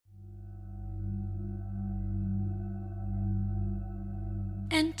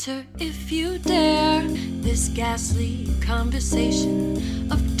enter if you dare this ghastly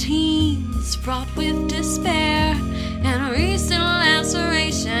conversation of teens fraught with despair and recent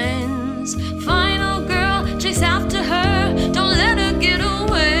lacerations. Final girl, chase after her, don't let her get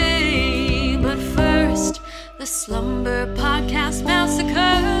away. But first, the Slumber Podcast Massacre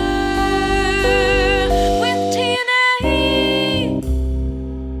with TNA.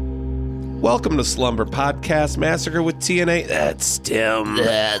 Welcome to Slumber Podcast Massacre with TNA. That's Tim.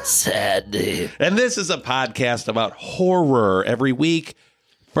 That's Sandy. And this is a podcast about horror every week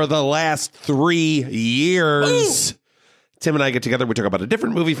for the last 3 years. Ooh. Tim and I get together. We talk about a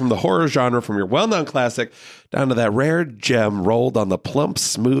different movie from the horror genre, from your well-known classic down to that rare gem rolled on the plump,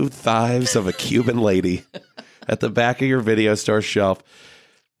 smooth thighs of a Cuban lady at the back of your video store shelf.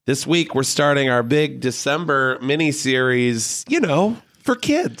 This week, we're starting our big December miniseries, for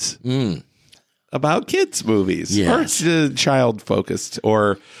kids. About kids' movies. Yes. Or child-focused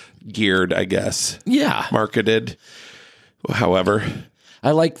or geared, I guess. Yeah. Marketed, however.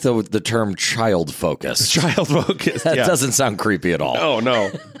 I like the term child-focused. Child-focused, That doesn't sound creepy at all. Oh,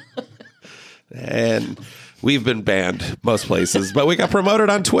 no. And we've been banned most places, but we got promoted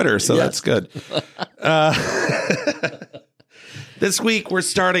on Twitter, so that's good. This week, we're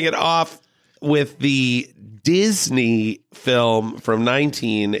starting it off with the Disney film from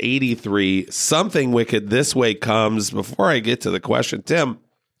 1983, Something Wicked This Way Comes. Before I get to the question, Tim,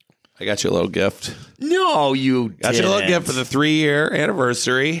 I got you a little gift. No, you got you a little gift for the 3-year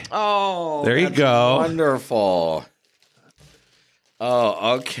anniversary. Oh, there you go. Wonderful.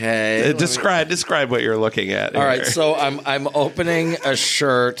 Oh, okay. Describe what you're looking at. All right, so I'm opening a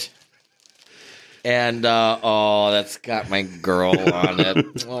shirt. And, that's got my girl on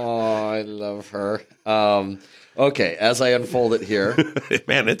it. Oh, I love her. Okay, as I unfold it here.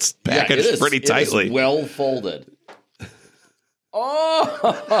 Man, it's packaged pretty tightly. It is well folded.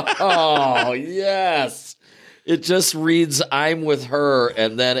 Oh, yes. It just reads, I'm with her,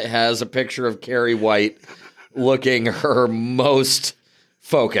 and then it has a picture of Carrie White looking her most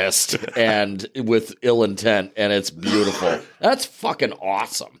focused and with ill intent, and it's beautiful. That's fucking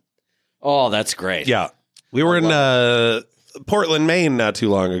awesome. Oh, that's great. Yeah. We were in Portland, Maine not too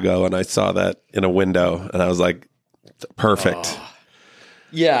long ago, and I saw that in a window, and I was like, perfect.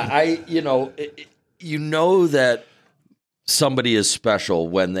 Yeah, you know that somebody is special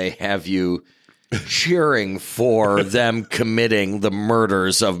when they have you cheering for them committing the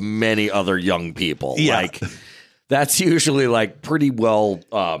murders of many other young people. Yeah. Like, that's usually like pretty well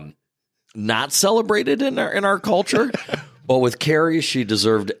not celebrated in our culture. But with Carrie, she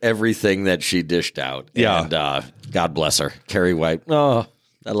deserved everything that she dished out. Yeah. And God bless her. Carrie White. Oh,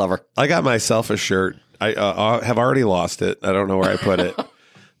 I love her. I got myself a shirt. I have already lost it. I don't know where I put it.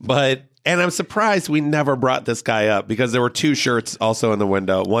 And I'm surprised we never brought this guy up because there were 2 shirts also in the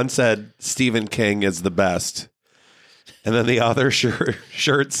window. One said, Stephen King is the best. And then the other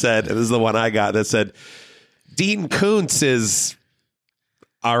shirt said, and this is the one I got, that said, Dean Koontz is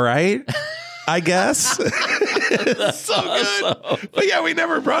all right, I guess. That's so awesome. Good. But yeah, we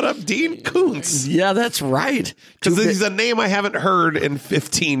never brought up Dean Koontz. Yeah, that's right. Because he's a name I haven't heard in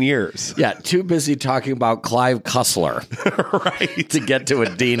 15 years. Yeah, too busy talking about Clive Cussler. Right. To get to a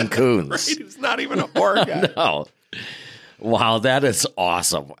Dean Koontz. Right, he's not even a horror guy. No. Wow, that is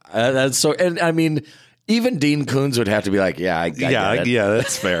awesome. That's so, and I mean, even Dean Koontz would have to be like, I get it. Yeah,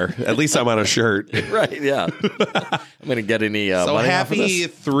 that's fair. At least I'm on a shirt. Right, yeah. I'm going to get any so money happy off of this.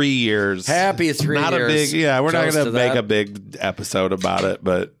 3 years. Happy 3 years. Not a big, we're not going to make that. a big episode about it,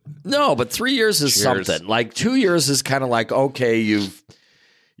 but. No, but 3 years is something. Like 2 years is kind of like, okay,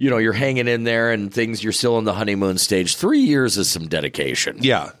 you're hanging in there and things, you're still in the honeymoon stage. 3 years is some dedication.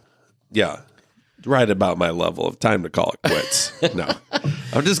 Yeah. Right about my level of time to call it quits. No.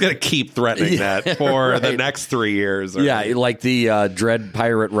 I'm just going to keep threatening that for the next 3 years. Like the Dread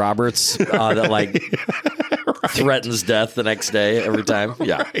Pirate Roberts that threatens death the next day every time.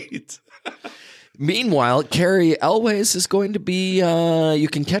 Yeah. Right. Meanwhile, Carrie Elways is going to be, you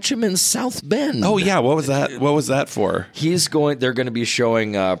can catch him in South Bend. Oh, yeah. What was that? What was that for? They're going to be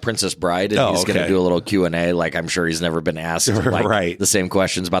showing Princess Bride, and he's going to do a little Q&A. Like, I'm sure he's never been asked the same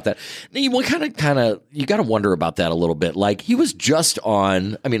questions about that. And you got to wonder about that a little bit. Like, he was just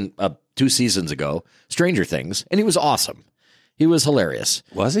on, 2 seasons ago, Stranger Things, and he was awesome. He was hilarious.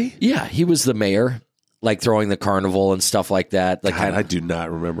 Was he? Yeah, he was the mayor, like throwing the carnival and stuff like that. Like, God, I do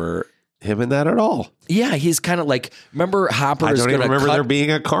not remember him in that at all. Yeah, he's kind of like, remember Hopper I is don't going even to remember there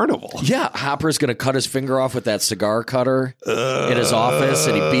being a carnival. Yeah, Hopper's going to cut his finger off with that cigar cutter in his office,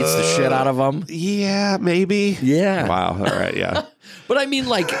 and he beats the shit out of him. Yeah, maybe. Yeah. Wow. All right. Yeah. But I mean,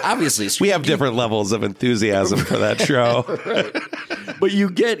 like, obviously, We have different levels of enthusiasm for that show. but you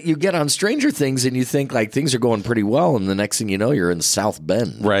get on Stranger Things, and you think like things are going pretty well, and the next thing you know, you're in South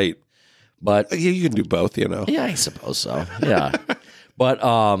Bend. Right. But You can do both, you know. yeah, I suppose so. Yeah. But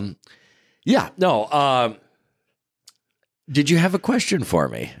yeah, no. Did you have a question for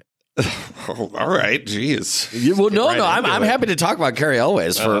me? Oh, all right. Jeez. Well, no. Right I'm into it. happy to talk about Carrie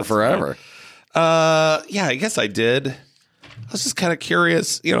Elways for forever. Yeah, I guess I did. I was just kind of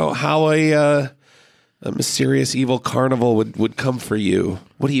curious, you know, how a mysterious evil carnival would come for you.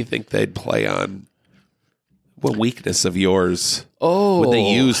 What do you think they'd play on? What weakness of yours would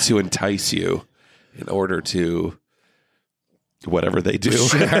they use to entice you in order to whatever they do?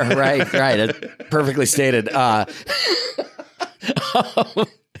 Sure, right. Perfectly stated.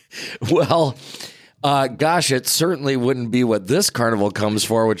 Well, gosh, it certainly wouldn't be what this carnival comes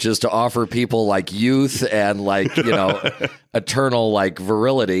for, which is to offer people like youth and like, you know, eternal like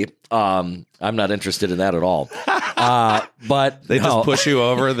virility. I'm not interested in that at all. But They just push you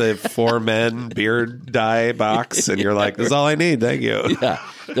over the 4 men beard dye box, and you're like, "This is all I need. Thank you." Yeah,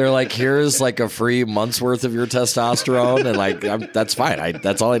 they're like, here's like a free month's worth of your testosterone, and like, that's fine.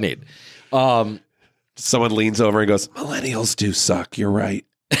 That's all I need. Someone leans over and goes, "Millennials do suck. You're right."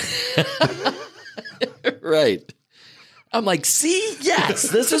 Right. I'm like, see, yes,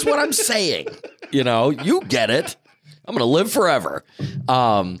 this is what I'm saying. You know, you get it. I'm going to live forever.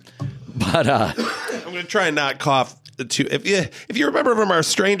 I'm going to try and not cough. If you remember from our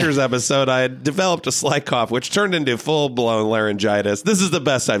Strangers episode, I had developed a slight cough, which turned into full-blown laryngitis. This is the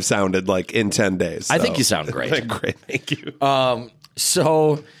best I've sounded like in 10 days. I think you sound great. Great. Thank you.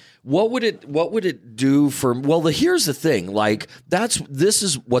 So what would it do for, well, here's the thing, like this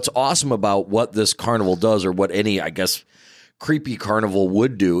is what's awesome about what this carnival does, or what any, I guess, creepy carnival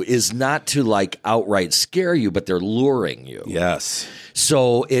would do, is not to like outright scare you, but they're luring you. Yes.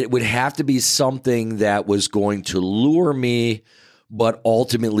 So it would have to be something that was going to lure me, but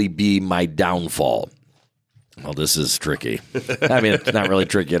ultimately be my downfall. Well, this is tricky. I mean, it's not really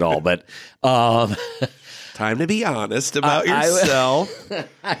tricky at all, but time to be honest about yourself.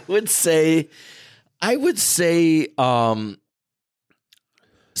 I would say,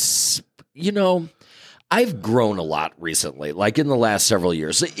 you know, I've grown a lot recently, like in the last several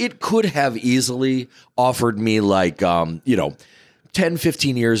years. It could have easily offered me like, you know, 10,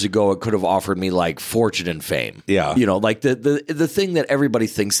 15 years ago, it could have offered me like fortune and fame. Yeah. You know, like the thing that everybody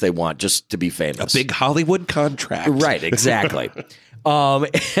thinks they want just to be famous. A big Hollywood contract. Right, exactly.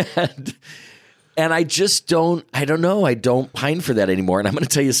 And I just don't know. I don't pine for that anymore. And I'm going to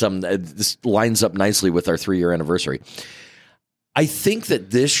tell you something. This lines up nicely with our 3-year anniversary. I think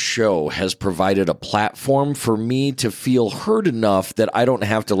that this show has provided a platform for me to feel heard enough that I don't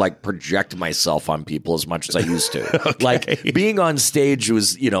have to like project myself on people as much as I used to. Okay. Like being on stage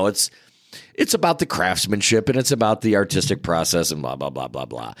was, you know, it's about the craftsmanship and it's about the artistic process and blah, blah, blah, blah,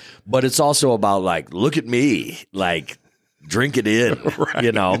 blah. But it's also about like, look at me, like drink it in, right.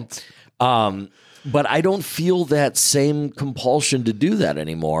 You know? But I don't feel that same compulsion to do that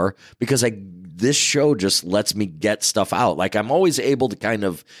anymore because this show just lets me get stuff out. Like I'm always able to kind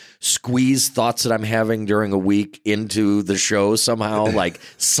of squeeze thoughts that I'm having during a week into the show somehow, like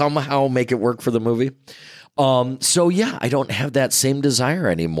somehow make it work for the movie. So yeah, I don't have that same desire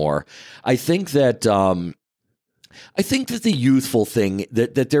anymore. I think that the youthful thing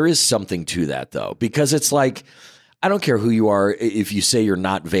that there is something to that though, because it's like, I don't care who you are. If you say you're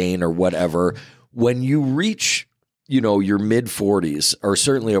not vain or whatever, when you reach, you know, your mid 40s or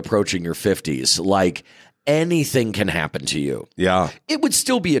certainly approaching your 50s, like anything can happen to you. Yeah. It would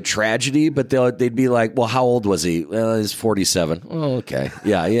still be a tragedy, but they'd be like, well, how old was he? Well, he's 47. Oh, okay.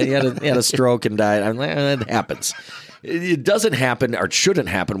 Yeah. He had a stroke and died. I'm like, it happens. It doesn't happen or it shouldn't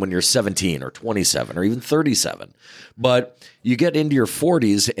happen when you're 17 or 27 or even 37. But you get into your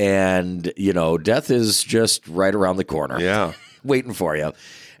 40s and, you know, death is just right around the corner. Yeah. Waiting for you.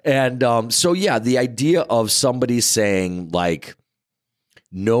 And so, yeah, the idea of somebody saying like,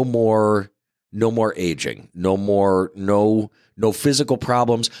 no more aging, no physical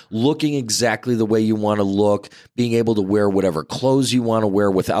problems, looking exactly the way you want to look, being able to wear whatever clothes you want to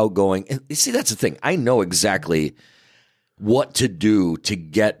wear without going. And you see, that's the thing. I know exactly what to do to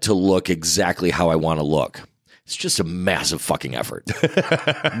get to look exactly how I want to look. It's just a massive fucking effort.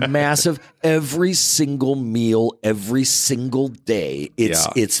 Massive. Every single meal, every single day.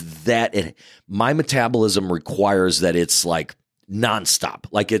 It's that. My metabolism requires that it's like nonstop.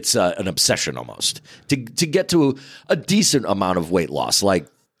 Like it's an obsession almost to get to a decent amount of weight loss, like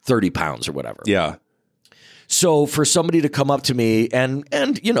 30 pounds or whatever. Yeah. So for somebody to come up to me and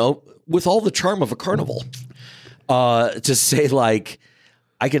with all the charm of a carnival, to say like,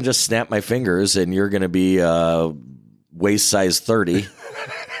 I can just snap my fingers and you're going to be waist size 30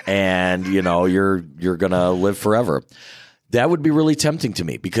 and you're going to live forever. That would be really tempting to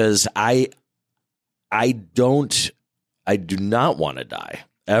me because I do not want to die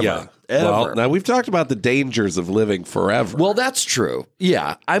ever. Yeah. Ever. Well, now we've talked about the dangers of living forever. Well, that's true.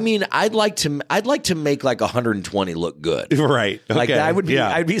 Yeah. I mean, I'd like to make like 120 look good. Right. Okay. Like that would be, Yeah.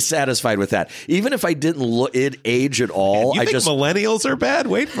 I'd be satisfied with that. Even if I didn't age at all. You think millennials are bad?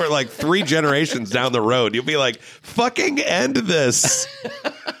 Wait for like 3 generations down the road. You'll be like, fucking end this.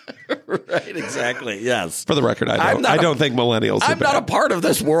 Right, exactly. Yes. For the record, I don't think millennials are I'm not a part of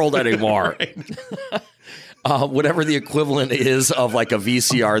this world anymore. Whatever the equivalent is of like a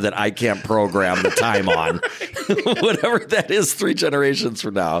VCR that I can't program the time on, whatever that is, 3 generations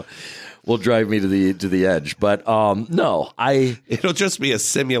from now, will drive me to the edge. But no, it'll just be a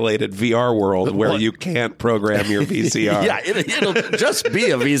simulated VR world where you can't program your VCR. Yeah, it'll just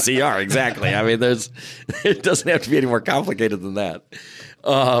be a VCR. Exactly. I mean, it doesn't have to be any more complicated than that.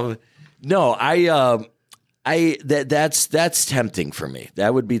 No, that's tempting for me.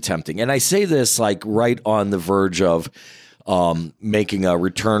 That would be tempting. And I say this like right on the verge of making a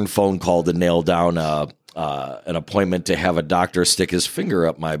return phone call to nail down an appointment to have a doctor stick his finger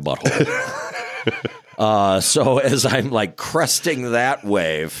up my butthole. So as I'm like cresting that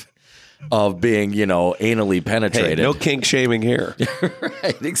wave of being, anally penetrated. Hey, no kink shaming here.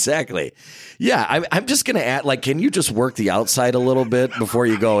 Right, exactly. Yeah, I'm just going to add, like, can you just work the outside a little bit before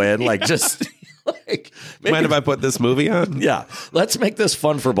you go in? Like, just... Like, mind if I put this movie on? Yeah. Let's make this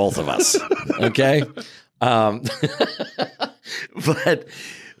fun for both of us. Okay.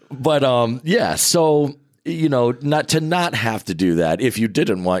 Yeah. So, not have to do that if you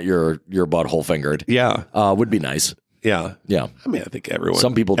didn't want your butthole fingered. Yeah. Would be nice. Yeah. Yeah. I mean, I think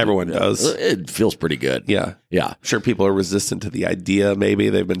everyone does. It feels pretty good. Yeah. Yeah. I'm sure people are resistant to the idea.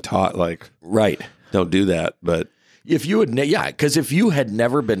 Maybe they've been taught like, right. Don't do that. But because if you had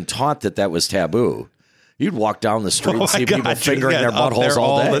never been taught that was taboo, you'd walk down the street and see people fingering their buttholes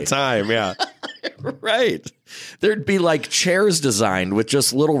all day. The time. Yeah. Right. There'd be like chairs designed with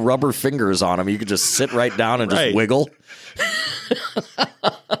just little rubber fingers on them. You could just sit right down and just wiggle.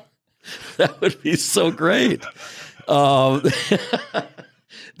 That would be so great.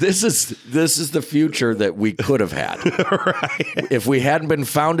 This is the future that we could have had. Right. If we hadn't been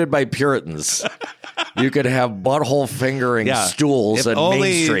founded by Puritans, you could have butthole fingering stools at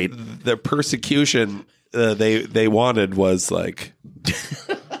Main Street. The persecution they wanted was like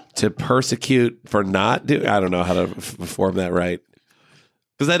to persecute for not doing. I don't know how to form that right,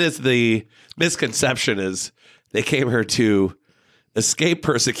 because that is the misconception. Is they came here to escape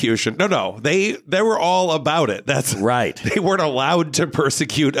persecution. No, they were all about it. That's right. They weren't allowed to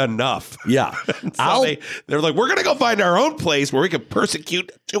persecute enough. Yeah. So they're like, we're going to go find our own place where we can persecute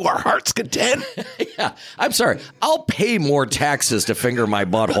to our heart's content. Yeah. I'm sorry. I'll pay more taxes to finger my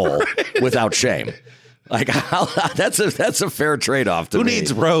butthole without shame. Like that's a fair trade-off to me. Who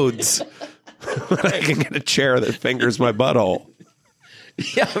needs roads when I can get a chair that fingers my butthole?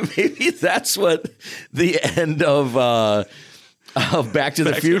 Yeah, maybe that's what the end of Back to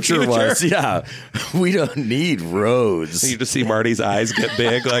the Future was. Yeah. We don't need roads. You just see Marty's eyes get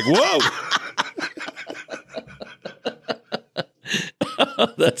big, like, whoa.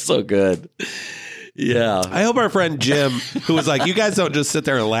 That's so good. Yeah. I hope our friend Jim, who was like, you guys don't just sit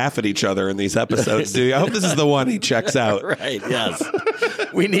there and laugh at each other in these episodes, do you? I hope this is the one he checks out. Right, yes.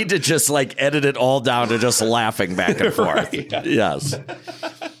 We need to just like edit it all down to just laughing back and forth. Right, yeah. Yes.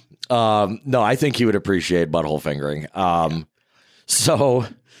 No, I think he would appreciate butthole fingering. So,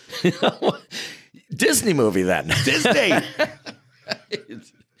 Disney movie then. Disney.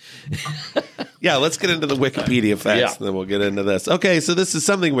 Yeah, let's get into the Wikipedia facts, and then we'll get into this. Okay, so this is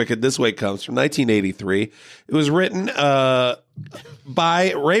Something Wicked This Way Comes from 1983. It was written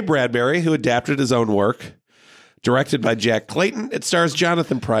by Ray Bradbury, who adapted his own work. Directed by Jack Clayton. It stars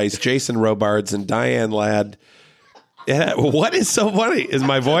Jonathan Pryce, Jason Robards, and Diane Ladd. Yeah, what is so funny? Is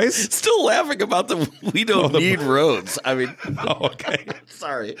my voice? Still laughing about we don't need roads. I mean, okay.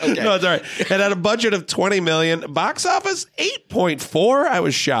 Sorry. Okay. No, it's all right. And at a budget of $20 million, box office 8.4. I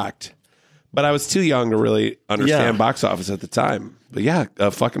was shocked, but I was too young to really understand box office at the time. But yeah,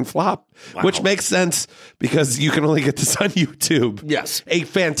 a fucking flop, which makes sense because you can only get this on YouTube. Yes, a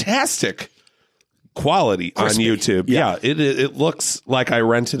fantastic quality on YouTube. Yeah, it looks like I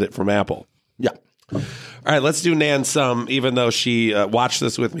rented it from Apple. Yeah. All right, let's do Nan Sum, even though she watched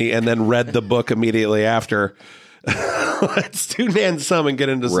this with me and then read the book immediately after. Let's do Nan Sum and get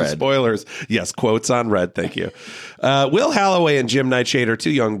into some spoilers. Yes, quotes on Red. Thank you. Will Halloway and Jim Nightshade are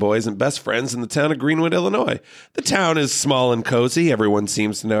two young boys and best friends in the town of Greenwood, Illinois. The town is small and cozy. Everyone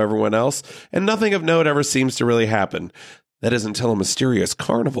seems to know everyone else, and nothing of note ever seems to really happen. That is until a mysterious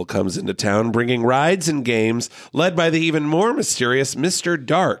carnival comes into town, bringing rides and games led by the even more mysterious Mr.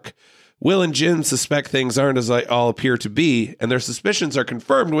 Dark. Will and Jim suspect things aren't as they all appear to be, and their suspicions are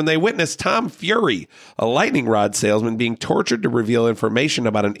confirmed when they witness Tom Fury, a lightning rod salesman, being tortured to reveal information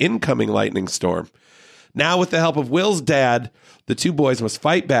about an incoming lightning storm. Now, with the help of Will's dad, the two boys must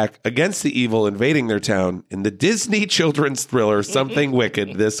fight back against the evil invading their town in the Disney children's thriller, Something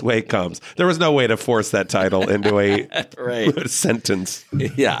Wicked, This Way Comes. There was no way to force that title into a sentence.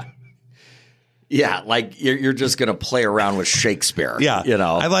 Yeah. Yeah, like you're just going to play around with Shakespeare. Yeah. You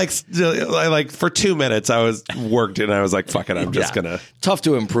know? I like for 2 minutes I was worked and I was like, fuck it, I'm just going to. Tough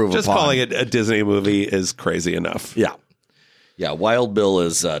to improve just upon. Calling it a Disney movie is crazy enough. Yeah. Yeah, Wild Bill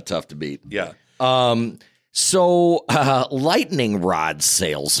is tough to beat. Yeah. So lightning rod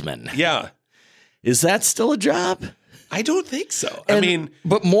salesman. Yeah. Is that still a job? I don't think so.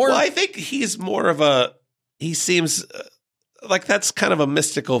 But more. Well, I think he's more of he seems like that's kind of a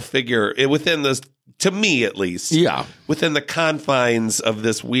mystical figure within this, to me at least. Yeah. Within the confines of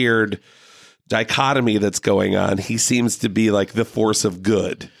this weird dichotomy that's going on, he seems to be like the force of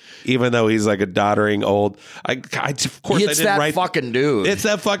good. Even though he's like a doddering old, of course, it's that fucking dude. It's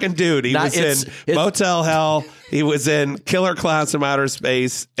that fucking dude. He was in Motel Hell. He was in Killer Clowns from Outer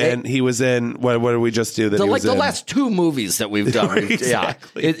Space, and he was in what did we just do? The last two movies that we've done.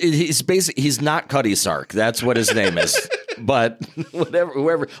 Exactly. Yeah, he's not Cutty Sark. That's what his name is. But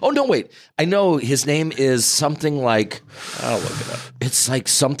whoever. Oh no, wait. I know his name is something like. I'll look it up. It's like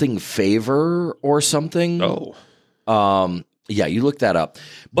something Favor or something. Oh. Yeah, you look that up.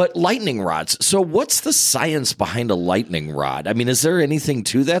 But lightning rods. So what's the science behind a lightning rod? I mean, is there anything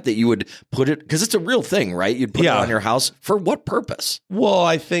to that you would put it? Because it's a real thing, right? You'd put it on your house. For what purpose? Well,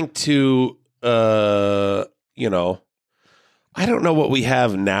 I think to, I don't know what we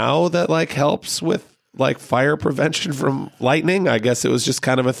have now that like helps with like fire prevention from lightning. I guess it was just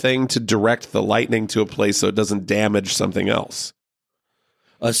kind of a thing to direct the lightning to a place so it doesn't damage something else.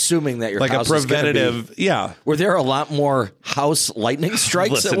 Assuming that your like house a preventative, Were there a lot more house lightning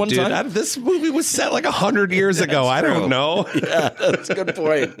strikes at one time? This movie was set like 100 years ago. I don't know. Yeah, that's a good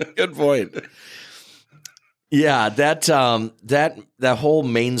point. Good point. Yeah, that whole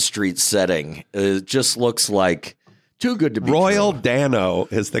Main Street setting just looks like too good to be Royal true. Dano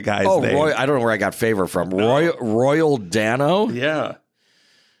is the guy's name. I don't know where I got Favor from. No. Royal Dano? Yeah.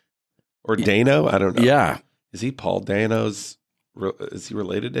 Or Dano? I don't know. Yeah. Is he Paul Dano's? Is he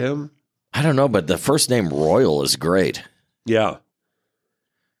related to him? I don't know, but the first name Royal is great. Yeah. All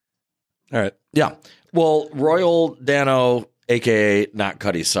right. Yeah. Well, Royal Dano, a.k.a. not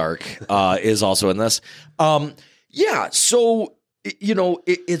Cutty Sark, is also in this. Yeah. So,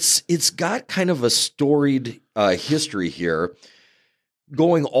 it's got kind of a storied history here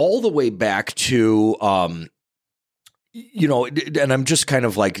going all the way back to, and I'm just kind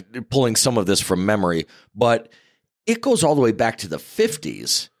of like pulling some of this from memory, but it goes all the way back to the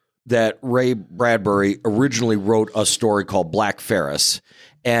 50s that Ray Bradbury originally wrote a story called Black Ferris,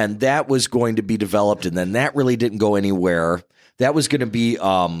 and that was going to be developed, and then that really didn't go anywhere. That was going to be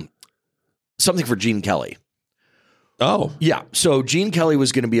something for Gene Kelly. Oh. Yeah. So Gene Kelly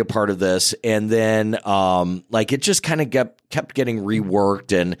was going to be a part of this, and then it just kind of kept getting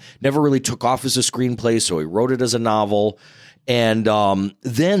reworked and never really took off as a screenplay, so he wrote it as a novel. And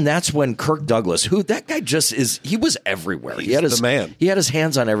then that's when Kirk Douglas, who that guy just is, he was everywhere. He had the man. He had his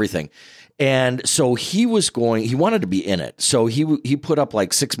hands on everything. And so he wanted to be in it. So he put up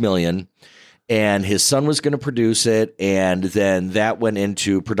like $6 million, and his son was going to produce it. And then that went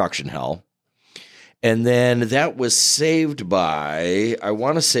into production hell. And then that was saved by, I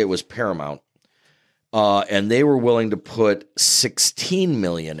want to say it was Paramount. And they were willing to put $16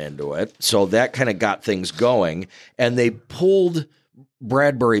 million into it. So that kind of got things going. And they pulled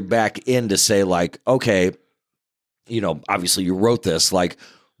Bradbury back in to say, like, okay, obviously you wrote this. Like,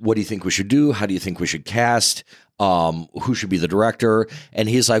 what do you think we should do? How do you think we should cast? Who should be the director? And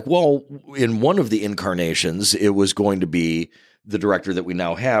he's like, well, in one of the incarnations, it was going to be the director that we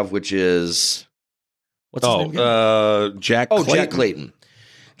now have, which is, what's his name again? Jack Clayton. Jack Clayton.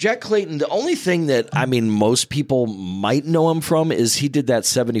 Jack Clayton, the only thing that, most people might know him from is he did that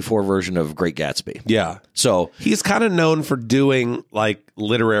 74 version of Great Gatsby. Yeah. So he's kind of known for doing like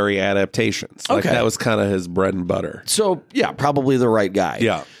literary adaptations. Like Okay. that was kind of his bread and butter. So, yeah, probably the right guy.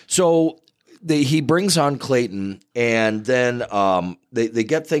 Yeah. So he brings on Clayton, and then they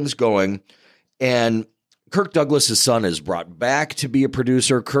get things going, and Kirk Douglas's son is brought back to be a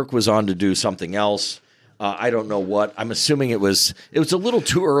producer. Kirk was on to do something else. I don't know what. I'm assuming it was a little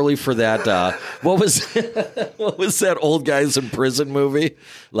too early for that. What was that old guys in prison movie?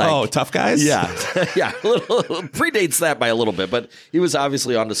 Like, Tough Guys? Yeah. Yeah. Predates that by a little bit, but he was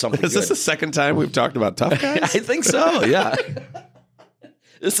obviously onto something. Is this the second time we've talked about Tough Guys? I think so, yeah.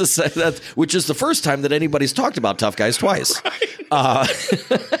 Which is the first time that anybody's talked about Tough Guys twice. Right.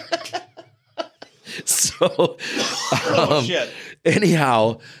 Shit.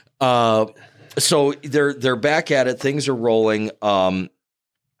 Anyhow, so they're back at it. Things are rolling.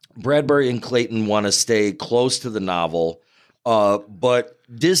 Bradbury and Clayton want to stay close to the novel, but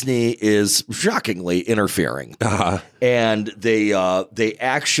Disney is shockingly interfering, and they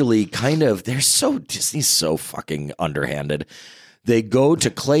actually Disney's so fucking underhanded. They go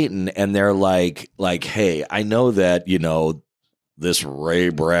to Clayton and they're like, hey, I know that this Ray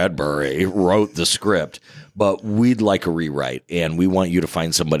Bradbury wrote the script, but we'd like a rewrite, and we want you to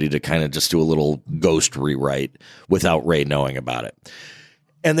find somebody to kind of just do a little ghost rewrite without Ray knowing about it.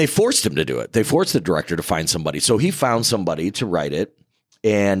 And they forced him to do it. They forced the director to find somebody. So he found somebody to write it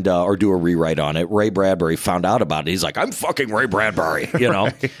and or do a rewrite on it. Ray Bradbury found out about it. He's like, I'm fucking Ray Bradbury,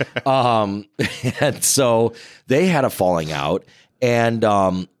 and so they had a falling out. And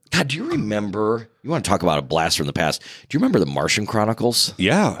God, do you remember? You want to talk about a blast from the past? Do you remember the Martian Chronicles?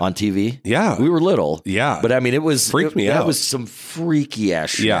 Yeah, on TV. Yeah, we were little. Yeah, but I mean, it freaked me out. That was some freaky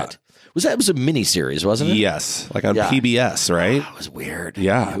ass shit. Yeah. It was a miniseries, wasn't it? Yes, like on PBS, right? It was weird.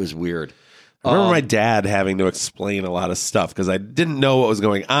 Yeah, it was weird. I remember my dad having to explain a lot of stuff because I didn't know what was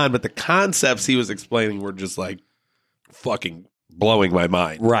going on, but the concepts he was explaining were just like fucking blowing my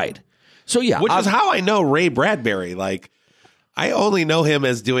mind. Right. So yeah, which is how I know Ray Bradbury. Like, I only know him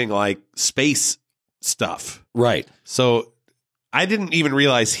as doing like space stuff. Right. So I didn't even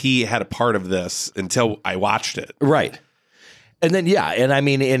realize he had a part of this until I watched it. Right. And then,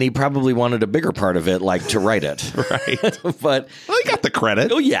 and he probably wanted a bigger part of it, like to write it. Right. But he got the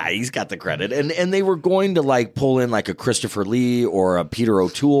credit. Oh, yeah, he's got the credit. And they were going to like pull in like a Christopher Lee or a Peter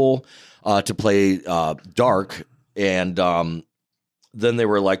O'Toole to play Dark. And then they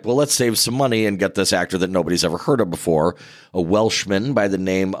were like, well, let's save some money and get this actor that nobody's ever heard of before, a Welshman by the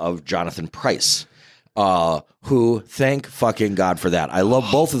name of Jonathan Pryce. Who, thank fucking God for that. I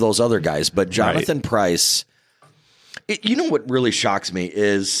love both of those other guys, but Jonathan Pryce, you know what really shocks me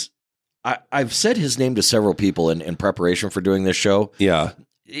is I've said his name to several people in preparation for doing this show. Yeah.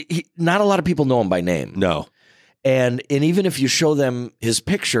 Not a lot of people know him by name. No. And even if you show them his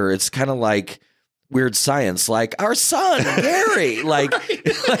picture, it's kind of like Weird Science, like our son, Gary, like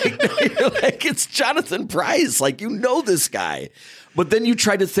it's Jonathan Pryce. Like, this guy. But then you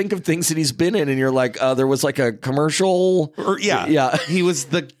try to think of things that he's been in, and you're like, there was like a commercial. Yeah. He was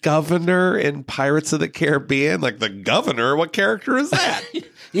the governor in Pirates of the Caribbean. Like, the governor? What character is that?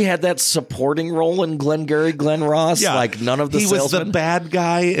 He had that supporting role in Glengarry Glen Ross. Yeah. Like, none of the salesmen. He was the bad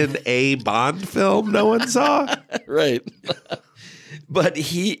guy in a Bond film no one saw. Right. But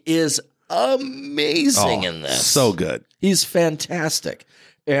he is amazing in this. So good. He's fantastic.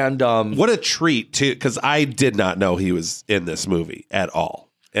 And what a treat, too, because I did not know he was in this movie at all.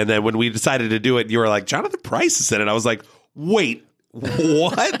 And then when we decided to do it, you were like, Jonathan Pryce is in it. I was like, wait,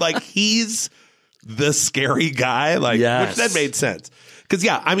 what? Like, he's the scary guy? Like, yes. Which that made sense. Because,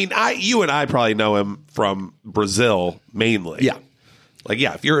 you and I probably know him from Brazil mainly. Yeah. Like,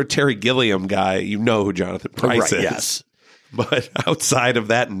 if you're a Terry Gilliam guy, you know who Jonathan Pryce is. Yes. But outside of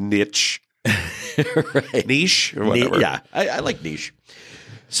that niche, niche or whatever. I like niche.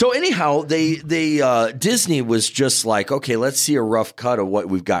 So anyhow, they Disney was just like, okay, let's see a rough cut of what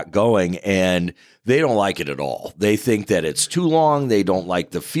we've got going, and they don't like it at all. They think that it's too long. They don't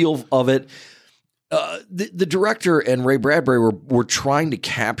like the feel of it. The director and Ray Bradbury were trying to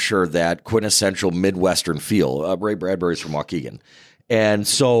capture that quintessential Midwestern feel. Ray Bradbury's from Waukegan, and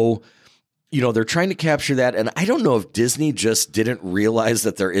so they're trying to capture that. And I don't know if Disney just didn't realize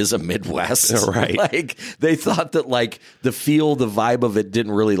that there is a Midwest. Right. Like, they thought that like the feel, the vibe of it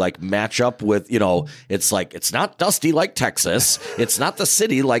didn't really like match up with, it's like, it's not dusty like Texas. It's not the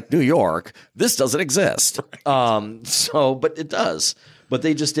city like New York. This doesn't exist. Right. But it does. But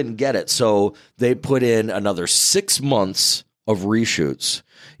they just didn't get it. So they put in another 6 months of reshoots.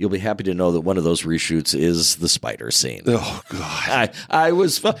 You'll be happy to know that one of those reshoots is the spider scene. Oh God! I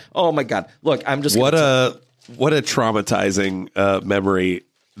was. Oh my God! Look, I'm just. What a traumatizing memory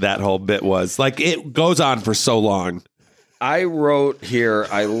that whole bit was. Like, it goes on for so long. I wrote here.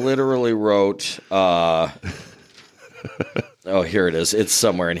 I literally wrote. Oh, here it is. It's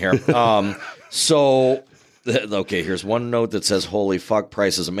somewhere in here. So, okay, here's one note that says, holy fuck,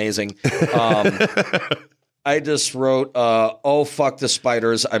 price is amazing. I just wrote, oh, fuck the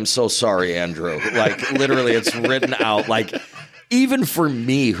spiders. I'm so sorry, Andrew. Like, literally, it's written out. Like, even for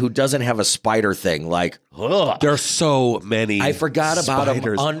me, who doesn't have a spider thing, like, ugh. There's so many. I forgot about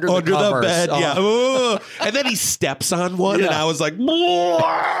spiders them under the covers. bed. Oh. Yeah, Ugh. And then he steps on one, and I was like,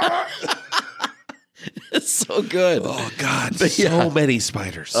 It's so good. oh God, so many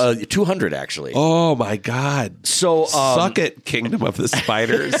spiders. 200 actually. Oh my God. So suck it, Kingdom of the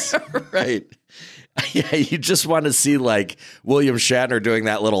Spiders. Right. Yeah, you just want to see like William Shatner doing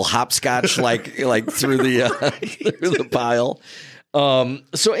that little hopscotch like through the pile.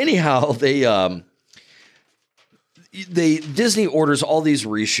 So anyhow, Disney orders all these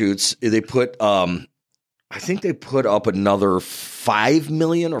reshoots. They put I think they put up another $5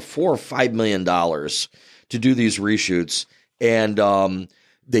 million or $4 or $5 million to do these reshoots, and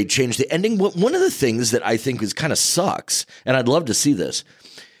they changed the ending. One of the things that I think is kind of sucks, and I'd love to see this.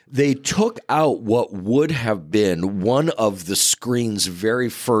 They took out what would have been one of the screen's very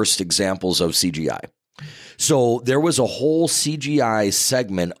first examples of CGI. So there was a whole CGI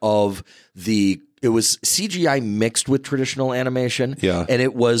segment of it was CGI mixed with traditional animation. Yeah. And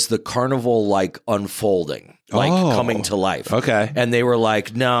it was the carnival like unfolding, coming to life. Okay. And they were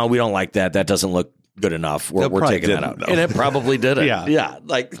like, no, we don't like that. That doesn't look good enough. We're taking that out. And it probably didn't. Yeah. Yeah.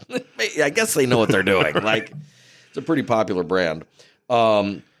 Like, I guess they know what they're doing. Like, it's a pretty popular brand.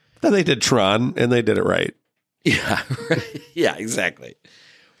 Then they did Tron, and they did it right. Yeah, right. Yeah, exactly.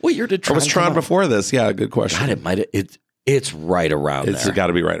 What year did Tron? Or was Tron before this? Yeah, good question. God, it might. It's right around there. It's got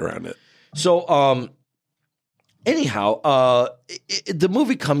to be right around it. So, anyhow, the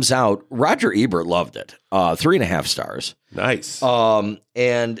movie comes out. Roger Ebert loved it. 3.5 stars. Nice.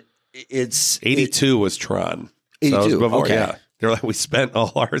 And it's 82 was Tron. 82. So it was before, okay. yeah. They're like, we spent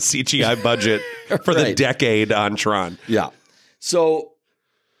all our CGI budget for the decade on Tron. Yeah. So,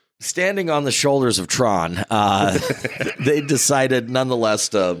 standing on the shoulders of Tron, they decided nonetheless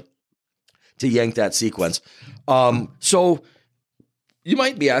to yank that sequence. So you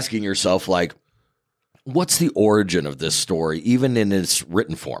might be asking yourself, like, what's the origin of this story, even in its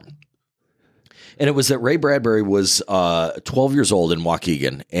written form? And it was that Ray Bradbury was 12 years old in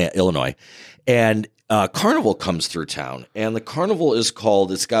Waukegan, Illinois, and Carnival comes through town. And the Carnival is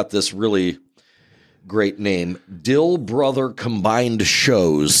called, it's got this really great name, Dill Brother Combined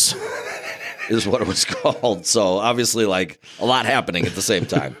Shows is what it was called. So obviously like a lot happening at the same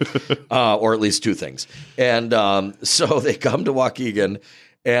time, or at least two things. And so they come to Waukegan,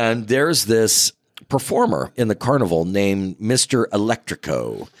 and there's this performer in the carnival named Mr.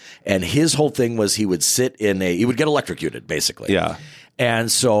 Electrico. And his whole thing was he would get electrocuted basically. Yeah.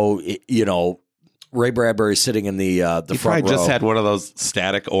 And so, Ray Bradbury sitting in the front row. He just had one of those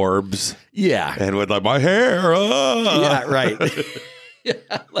static orbs. Yeah. And with like, my hair. Yeah, right. Yeah,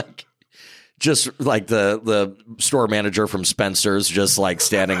 like just like the store manager from Spencer's, just like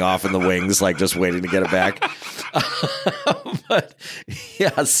standing off in the wings, like just waiting to get it back. But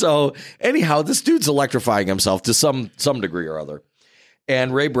yeah, so anyhow, this dude's electrifying himself to some degree or other.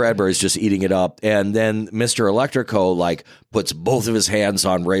 And Ray Bradbury's just eating it up. And then Mr. Electrico like puts both of his hands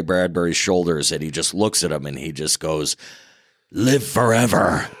on Ray Bradbury's shoulders, and he just looks at him and he just goes, "Live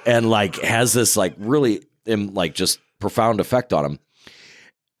forever." And like has this like really like just profound effect on him.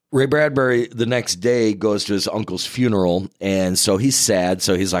 Ray Bradbury the next day goes to his uncle's funeral. And so he's sad.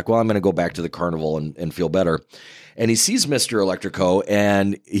 So he's like, well, I'm going to go back to the carnival and feel better. And he sees Mr. Electrico,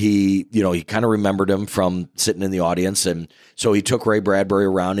 and he kind of remembered him from sitting in the audience. And so he took Ray Bradbury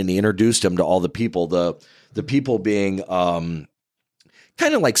around and he introduced him to all the people, the people being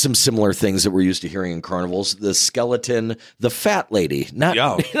kind of like some similar things that we're used to hearing in carnivals. The skeleton, the fat lady, not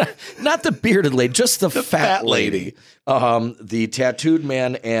the bearded lady, just the fat lady. The tattooed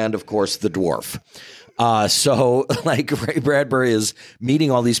man, and of course the dwarf. So like Ray Bradbury is meeting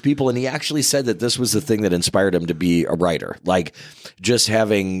all these people, and he actually said that this was the thing that inspired him to be a writer, like just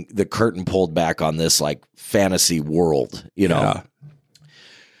having the curtain pulled back on this like fantasy world, Yeah.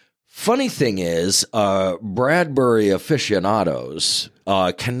 Funny thing is, Bradbury aficionados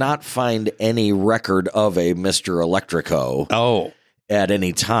cannot find any record of a Mr. Electrico at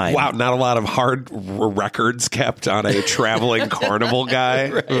any time. Wow, not a lot of hard records kept on a traveling carnival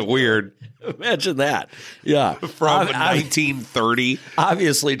guy. Right. Weird. Imagine that. Yeah. From 1930.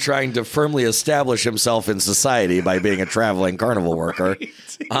 Obviously trying to firmly establish himself in society by being a traveling carnival worker.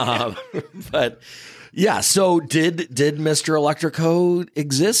 But yeah, so did Mr. Electrico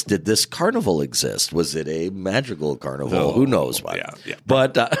exist? Did this carnival exist? Was it a magical carnival? Who knows what? Yeah.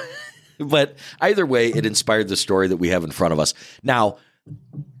 But But either way, it inspired the story that we have in front of us. Now,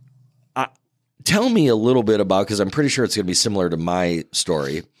 tell me a little bit about, because I'm pretty sure it's going to be similar to my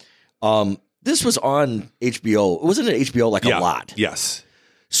story. This was on HBO. Wasn't it HBO a lot? Yes.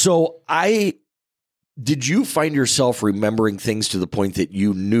 So did you find yourself remembering things to the point that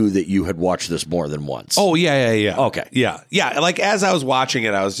you knew that you had watched this more than once? Oh, yeah. Okay. Yeah. Like as I was watching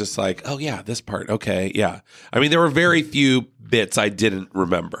it, I was just like, oh, yeah, this part. Okay. Yeah. I mean, there were very few bits I didn't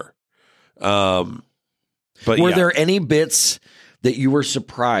remember. But were there any bits that you were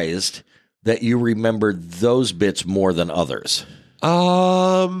surprised that you remembered those bits more than others?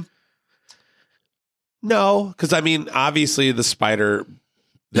 No, because I mean, obviously the spider,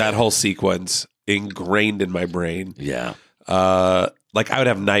 that whole sequence ingrained in my brain. Yeah. Like I would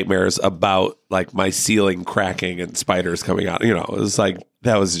have nightmares about like my ceiling cracking and spiders coming out. You know, it was like,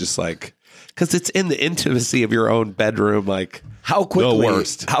 that was just like, because it's in the intimacy of your own bedroom. Like how quickly, the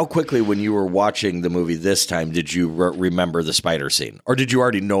worst. How quickly when you were watching the movie this time, did you remember the spider scene? Or did you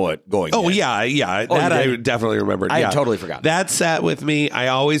already know it going in? Yeah. That I definitely remembered. I totally forgot. That sat with me. I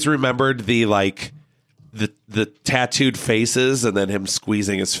always remembered the like, the tattooed faces and then him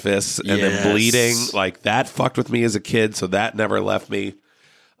squeezing his fists and then bleeding. Like that fucked with me as a kid, so that never left me.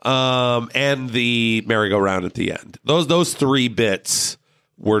 And the merry-go-round at the end. Those three bits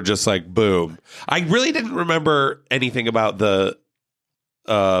were just like boom. I really didn't remember anything about the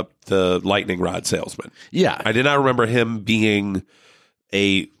lightning rod salesman. Yeah. I did not remember him being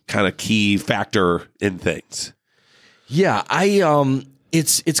a kind of key factor in things. Yeah,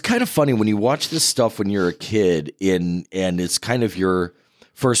 It's kind of funny when you watch this stuff when you're a kid and it's kind of your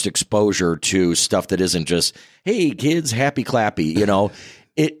first exposure to stuff that isn't just, hey kids, happy clappy, you know.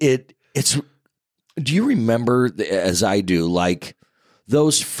 It's do you remember, as I do, like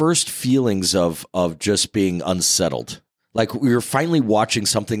those first feelings of just being unsettled? Like we were finally watching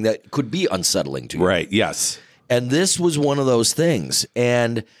something that could be unsettling to you. Right, yes. And this was one of those things.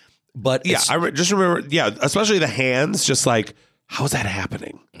 But yeah, I just remember, especially the hands, just like, how's that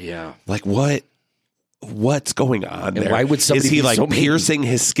happening? Yeah. Like what's going on there? Why would somebody Is he be like so mean? piercing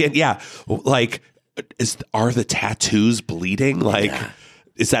his skin? Yeah. Like are the tattoos bleeding? Like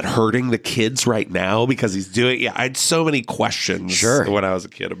is that hurting the kids right now because he's doing I had so many questions when I was a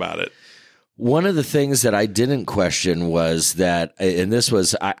kid about it. One of the things that I didn't question was that, and this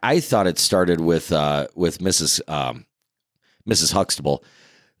was, I thought it started with Mrs. Huxtable.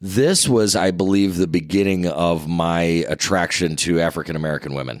 This was, I believe, the beginning of my attraction to African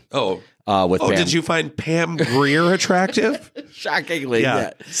American women. Pam. Did you find Pam Grier attractive? Shockingly,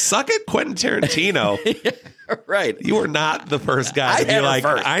 yeah. Suck it, Quentin Tarantino. Yeah, right. You were not the first guy to be like,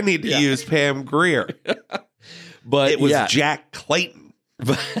 I need to use Pam Grier. But it was Jack Clayton.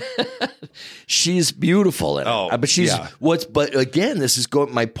 She's beautiful in it. But she's but again, this is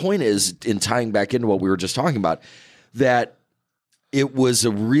going, my point is, in tying back into what we were just talking about, that it was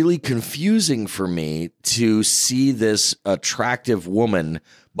really confusing for me to see this attractive woman,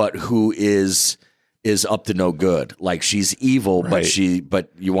 but who is up to no good. Like she's evil, but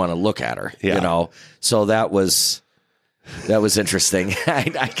you want to look at her, you know? So that was interesting.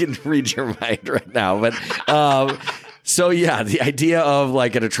 I can read your mind right now, but, so yeah, the idea of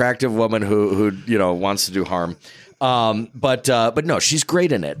like an attractive woman who wants to do harm. But no, she's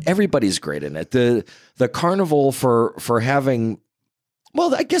great in it. Everybody's great in it. The carnival for having,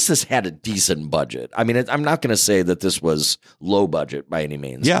 well, I guess this had a decent budget. I mean, I'm not going to say that this was low budget by any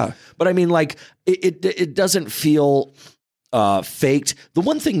means. Yeah. But I mean, like, it doesn't feel faked. The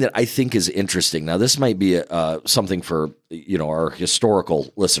one thing that I think is interesting, now this might be something for, our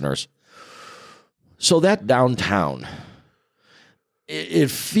historical listeners. So that downtown,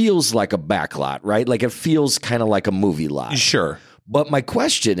 it feels like a backlot, right? Like it feels kind of like a movie lot. Sure. But my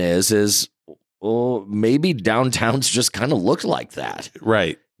question is maybe downtowns just kind of looked like that.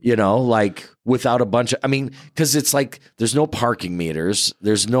 Right. Like without a bunch of, I mean, because it's like there's no parking meters.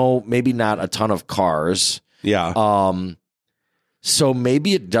 There's maybe not a ton of cars. Yeah. So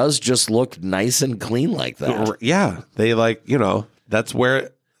maybe it does just look nice and clean like that. Yeah. They that's where,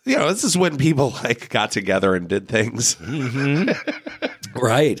 this is when people like got together and did things. Mm-hmm.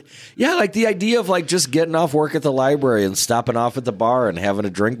 Right. Yeah. Like the idea of like just getting off work at the library and stopping off at the bar and having a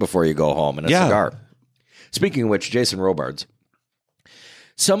drink before you go home and a cigar. Speaking of which, Jason Robards,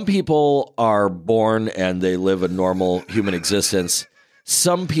 some people are born and they live a normal human existence.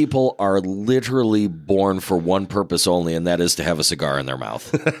 Some people are literally born for one purpose only, and that is to have a cigar in their mouth.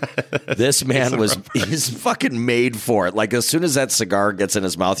 This man he's fucking made for it. Like as soon as that cigar gets in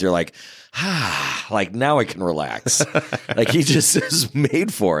his mouth, you're like, like now I can relax. Like he just is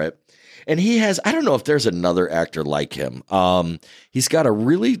made for it. And he has, I don't know if there's another actor like him. He's got a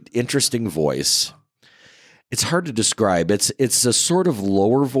really interesting voice. It's hard to describe. It's a sort of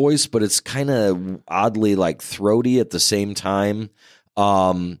lower voice, but it's kind of oddly like throaty at the same time.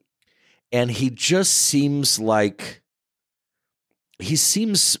 And he just seems like he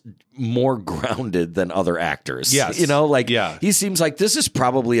seems more grounded than other actors. Yes. He seems like this is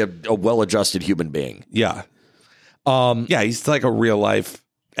probably a well-adjusted human being. Yeah. He's like a real life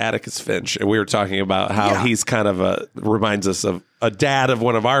Atticus Finch, and we were talking about how he's kind of reminds us of a dad of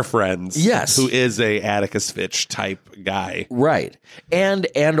one of our friends, yes, who is a Atticus Finch type guy, right? And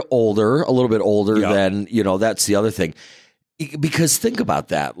older, a little bit older than that's the other thing, because think about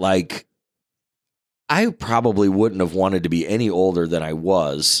that. Like, I probably wouldn't have wanted to be any older than I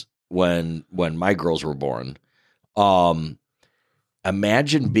was when my girls were born.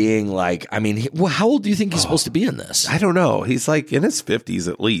 Imagine being like, I mean, how old do you think he's supposed to be in this? I don't know. He's like in his 50s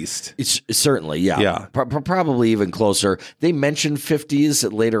at least. It's certainly, yeah. Yeah. Probably even closer. They mentioned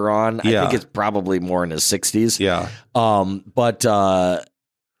 50s later on. I think it's probably more in his 60s. Yeah. But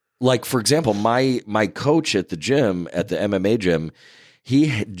like, for example, my coach at the gym, at the MMA gym,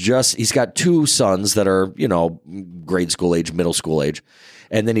 he's got two sons that are, grade school age, middle school age.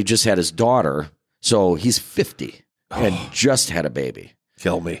 And then he just had his daughter. So he's 50. And just had a baby.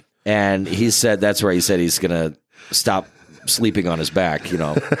 Kill me. And he said that's where he said he's going to stop sleeping on his back,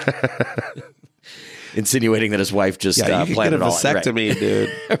 insinuating that his wife just you planted get a all vasectomy,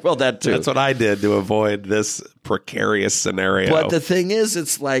 dude. Well, that too. That's what I did to avoid this precarious scenario. But the thing is,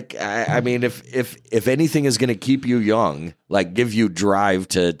 it's like, I mean, if anything is going to keep you young, like give you drive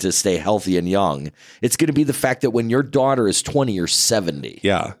to stay healthy and young, it's going to be the fact that when your daughter is 20 or 70,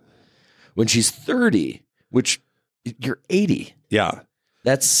 when she's 30, which you're 80. Yeah.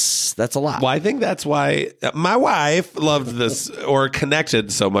 That's a lot. Well, I think that's why my wife loved this or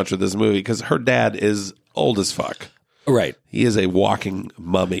connected so much with this movie, because her dad is old as fuck. Right. He is a walking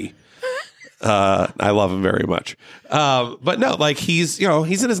mummy. I love him very much. But no, like he's in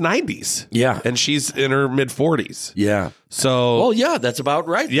his 90s. Yeah. And she's in her mid 40s. Yeah. So, well, yeah, that's about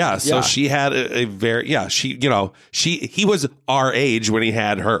right. Yeah. So she had a very, he was our age when he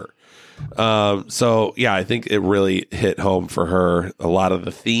had her. So yeah, I think it really hit home for her, a lot of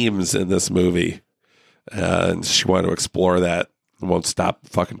the themes in this movie, and she wanted to explore that and won't stop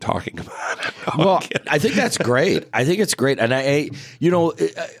fucking talking about it. Well, I think that's great. I think it's great. And I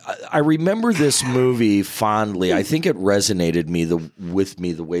remember this movie fondly. I think it resonated with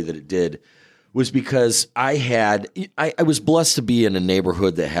me the way that it did was because I was blessed to be in a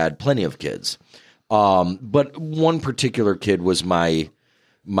neighborhood that had plenty of kids. But one particular kid was my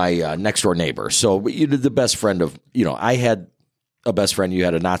next door neighbor. So the best friend of, I had a best friend, you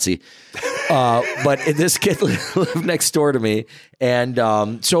had a Nazi. But this kid lived next door to me.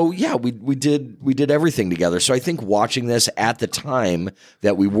 And so, yeah, we did everything together. So I think watching this at the time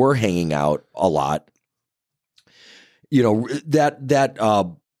that we were hanging out a lot,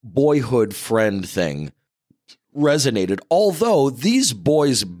 that boyhood friend thing resonated, although these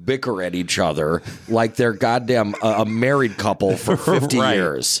boys bicker at each other like they're goddamn a married couple for 50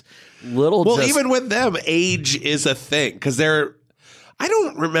 years. Even with them, age is a thing, because I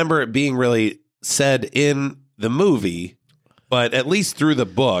don't remember it being really said in the movie, but at least through the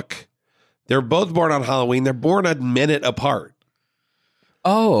book, they're both born on Halloween. They're born a minute apart.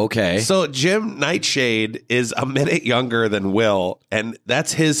 Oh, okay. So Jim Nightshade is a minute younger than Will, and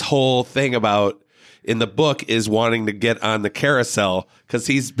that's his whole thing about in the book is wanting to get on the carousel because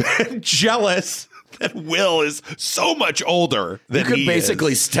he's been jealous that Will is so much older than he is. You could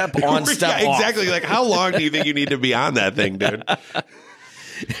basically step on, step off. Exactly. Like, how long do you think you need to be on that thing, dude?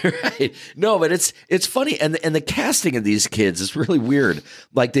 Right. No, but it's funny, and the casting of these kids is really weird.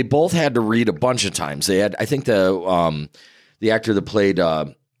 Like, they both had to read a bunch of times. They had, I think the actor that played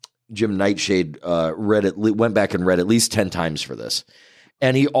Jim Nightshade went back and read at least 10 times for this.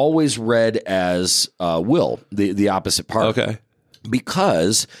 And he always read as Will, the opposite part. Okay.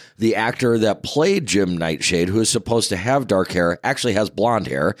 Because the actor that played Jim Nightshade, who is supposed to have dark hair, actually has blonde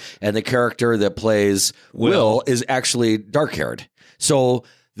hair. And the character that plays Will is actually dark-haired. So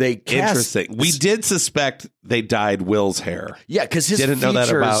they cast... Interesting. We did suspect they dyed Will's hair. Yeah, because his features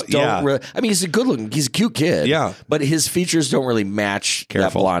don't really... I mean, he's a cute kid. Yeah. But his features don't really match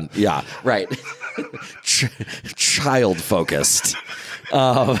that blonde. Yeah, right. Child-focused.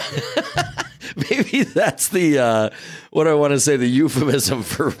 Maybe that's the what I want to say, the euphemism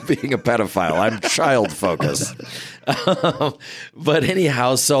for being a pedophile. I'm child focused. But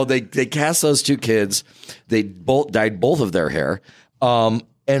anyhow, so they cast those two kids. They both dyed both of their hair.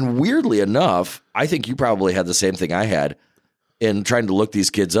 And weirdly enough, I think you probably had the same thing I had. in trying to look these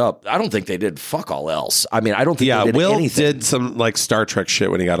kids up. I don't think they did fuck all else. I mean, I don't think they did Will anything. did some like Star Trek shit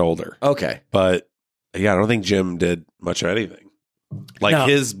when he got older. Okay. But yeah, I don't think Jim did much of anything. Like No.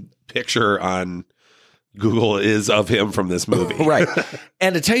 his picture on Google is of him from this movie. Right.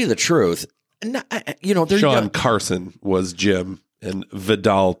 And to tell you the truth, they're Sean young. Carson was Jim and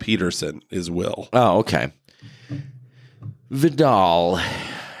Vidal Peterson is Will. Oh, okay. Vidal,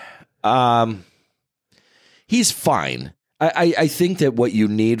 he's fine. I think that what you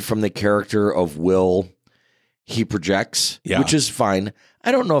need from the character of Will, he projects, which is fine.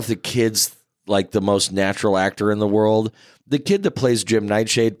 I don't know if the kid's like the most natural actor in the world. The kid that plays Jim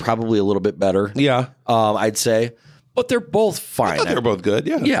Nightshade, probably a little bit better. Yeah. I'd say. But they're both fine. I thought they were both good.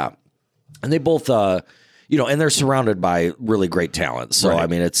 Yeah. Yeah. And they both, and they're surrounded by really great talent. So, Right. I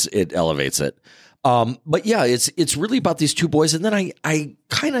mean, it elevates it. But yeah, it's really about these two boys. And then I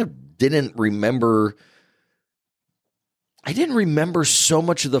kind of didn't remember so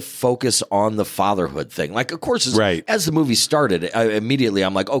much of the focus on the fatherhood thing. Like, of course, as the movie started, immediately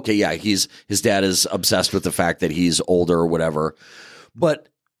I'm like, okay, yeah, his dad is obsessed with the fact that he's older or whatever. But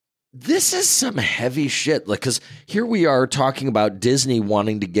this is some heavy shit. Like, because here we are talking about Disney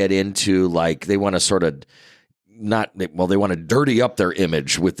wanting to get into, like, they want to sort of they want to dirty up their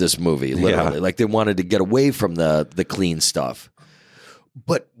image with this movie, literally. Yeah. Like, they wanted to get away from the clean stuff.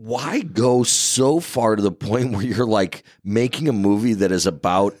 But why go so far to the point where you're like making a movie that is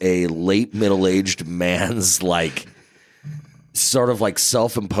about a late middle-aged man's like sort of like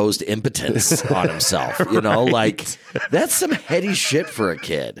self-imposed impotence on himself, like that's some heady shit for a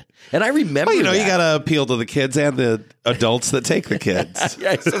kid. And I remember Well, you got to appeal to the kids and the adults that take the kids.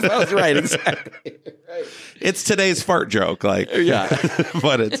 Yeah, I suppose, right, exactly. Right. It's today's fart joke, like, Yeah.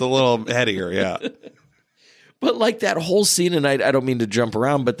 but it's a little headier, yeah. But like that whole scene, and I don't mean to jump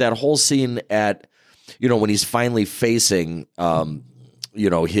around, but that whole scene at, when he's finally facing,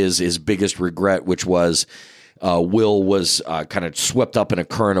 his biggest regret, which was Will was kind of swept up in a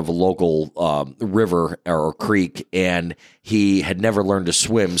current of a local river or creek, and he had never learned to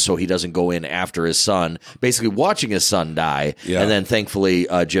swim, so he doesn't go in after his son, basically watching his son die. Yeah. And then thankfully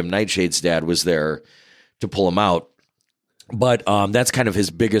Jim Nightshade's dad was there to pull him out. But that's kind of his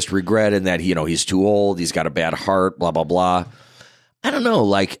biggest regret in that, he's too old, he's got a bad heart, blah, blah, blah. I don't know,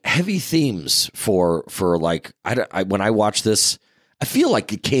 like heavy themes for like, when I watch this, I feel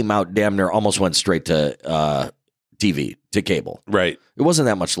like it came out damn near almost went straight to TV, to cable. Right. It wasn't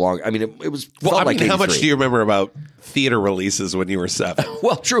that much long. I mean, it was. Well, felt like how 83. much do you remember about theater releases when you were 7?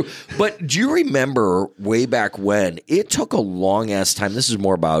 Well, true. But do you remember way back when it took a long ass time? This is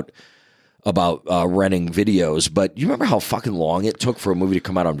more about renting videos, but you remember how fucking long it took for a movie to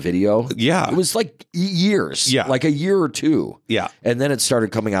come out on video? Yeah. It was like years. Yeah. Like a year or two. Yeah. And then it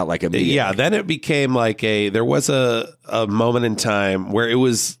started coming out like immediately. Yeah, then it became like there was a moment in time where it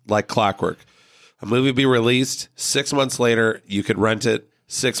was like clockwork. A movie would be released, 6 months later, you could rent it.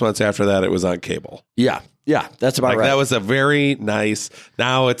 6 months after that, it was on cable. Yeah. Yeah. That's about right. That was a very nice.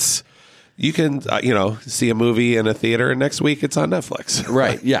 Now it's, you can, see a movie in a theater and next week it's on Netflix.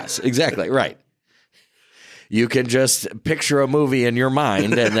 Right. Yes, exactly. Right. You can just picture a movie in your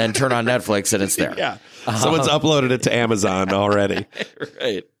mind and then turn on Netflix and it's there. Yeah. Someone's uploaded it to Amazon already.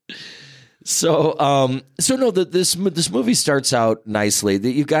 Right. So no, this movie starts out nicely.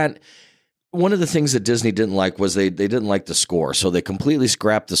 You got one of the things that Disney didn't like was they didn't like the score, so they completely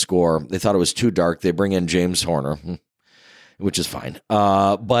scrapped the score. They thought it was too dark. They bring in James Horner, which is fine.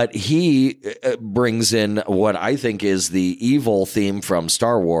 But he brings in what I think is the evil theme from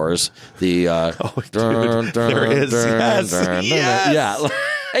Star Wars. The there is, yes. Yeah,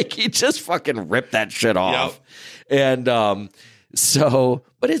 like he just fucking ripped that shit off. Yep. And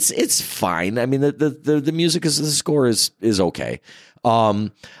but it's fine. I mean, the music the score is okay.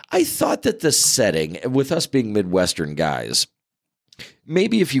 I thought that the setting, with us being Midwestern guys,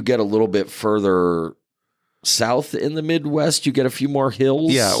 maybe if you get a little bit further south in the Midwest, you get a few more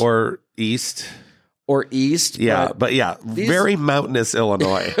hills. Yeah, or east. Yeah, but very mountainous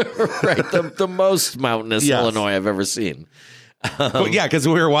Illinois. Right, the most mountainous Illinois I've ever seen. But yeah, because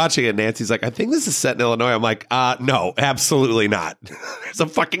we were watching it, Nancy's like, I think this is set in Illinois. I'm like, no, absolutely not. There's a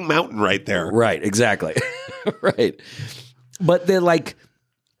fucking mountain right there. Right, exactly. Right. But they're like,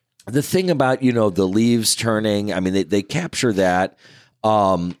 the thing about, the leaves turning, I mean, they capture that.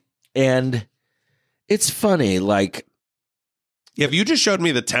 And it's funny, like. If you just showed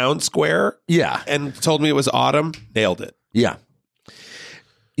me the town square and told me it was autumn, nailed it. Yeah.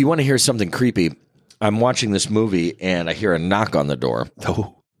 You want to hear something creepy? I'm watching this movie and I hear a knock on the door.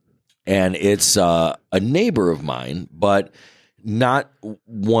 Oh. And it's a neighbor of mine, but not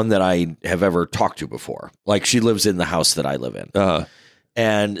one that I have ever talked to before. Like, she lives in the house that I live in.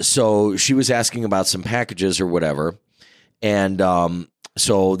 And so she was asking about some packages or whatever. And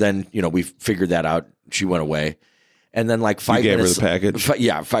so then, we figured that out. She went away. And then like 5 minutes. You gave her the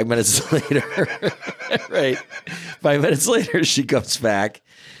package? 5 minutes later. Right. 5 minutes later, she comes back.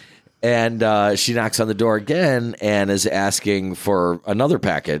 And she knocks on the door again and is asking for another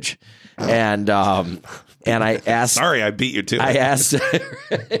package. And I asked. Sorry, I beat you to it. I asked.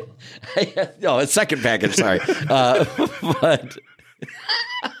 No, a second package. Sorry, but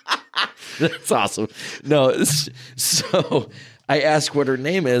that's awesome. No, so I asked what her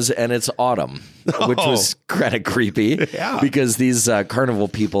name is, and it's Autumn, which was kind of creepy. Yeah, because these carnival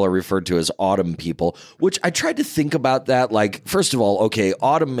people are referred to as Autumn people. Which I tried to think about that. Like, first of all, okay,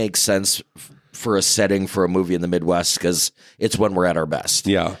 Autumn makes sense for a setting for a movie in the Midwest because it's when we're at our best.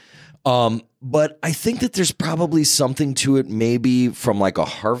 Yeah. But I think that there's probably something to it, maybe from like a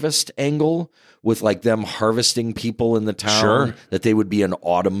harvest angle with like them harvesting people in the town, Sure. that they would be an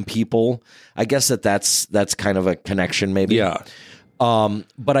autumn people. I guess that's kind of a connection maybe. Yeah.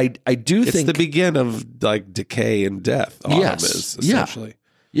 But I do It's think the beginning of like decay and death. Autumn Yes. is essentially.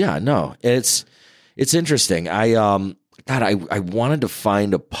 Yeah, no, it's interesting. I wanted to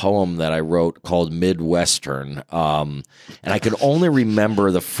find a poem that I wrote called Midwestern, and I can only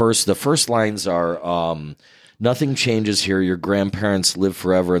remember the first lines are, nothing changes here. Your grandparents live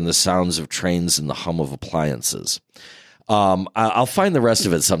forever in the sounds of trains and the hum of appliances. I'll find the rest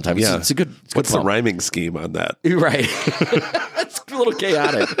of it sometime. Yeah. It's a good What's the poem. rhyming scheme on that? You're right. It's a little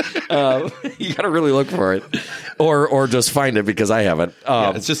chaotic. You got to really look for it, or just find it because I haven't.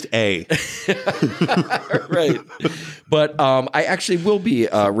 It's just A. Right. But I actually will be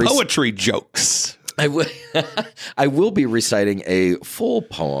Poetry jokes. I will be reciting a full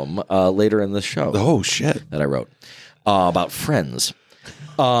poem later in the show. Oh, shit. That I wrote about friends.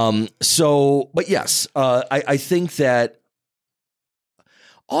 But yes, I think that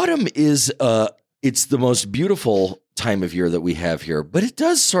autumn is it's the most beautiful time of year that we have here, but it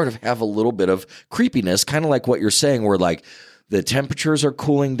does sort of have a little bit of creepiness, kind of like what you're saying, where like the temperatures are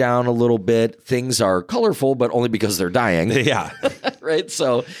cooling down a little bit. Things are colorful, but only because they're dying. Yeah. Right.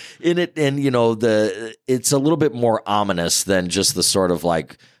 So in it, and it's a little bit more ominous than just the sort of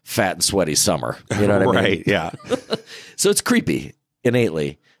like fat and sweaty summer. You know what I mean? Right. Yeah. So it's creepy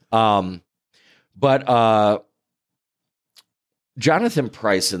innately. But Jonathan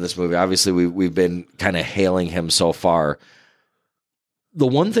Pryce in this movie, obviously we've been kind of hailing him so far. The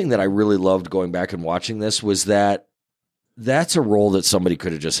one thing that I really loved going back and watching this was that that's a role that somebody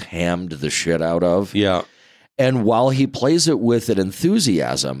could have just hammed the shit out of. Yeah. And while he plays it with an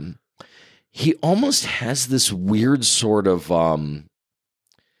enthusiasm, he almost has this weird sort of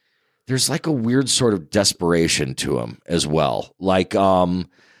there's like a weird sort of desperation to him as well. Like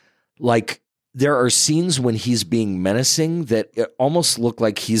there are scenes when he's being menacing that it almost look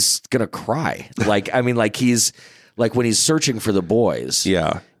like he's gonna cry. Like he's like when he's searching for the boys.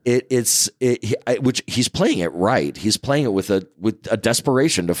 Yeah. Which he's playing it right. He's playing it with a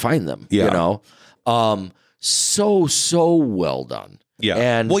desperation to find them. Yeah. So well done. Yeah.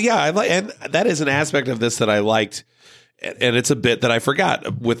 And and that is an aspect of this that I liked, and it's a bit that I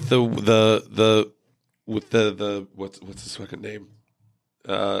forgot with the what's his fucking name?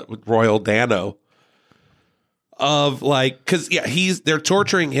 With Royal Dano. Of like, because they're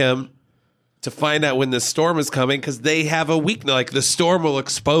torturing him to find out when the storm is coming because they have a weakness. Like the storm will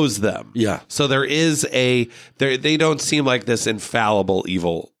expose them. Yeah. So there is they don't seem like this infallible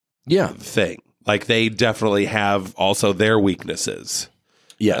evil thing. Like they definitely have also their weaknesses.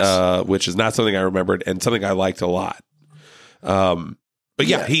 Yes. Which is not something I remembered and something I liked a lot. But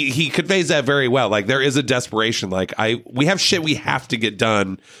yeah, he conveys that very well. Like there is a desperation. Like we have shit we have to get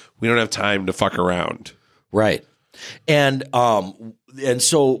done. We don't have time to fuck around. Right. And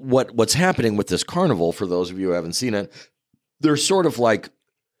so what's happening with this carnival, for those of you who haven't seen it, they're sort of like,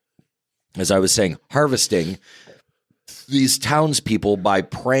 as I was saying, harvesting these townspeople by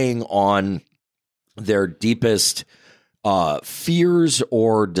preying on their deepest fears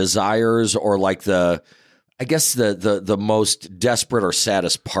or desires, or like the most desperate or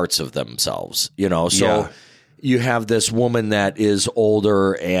saddest parts of themselves, So you have this woman that is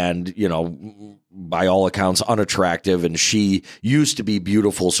older and, by all accounts unattractive, and she used to be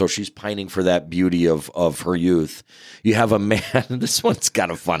beautiful, so she's pining for that beauty of her youth. You have a man, this one's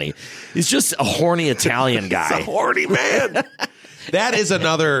kind of funny. He's just a horny Italian guy. He's a horny man. That is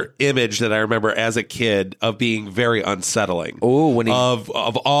another image that I remember as a kid of being very unsettling. Oh, when he of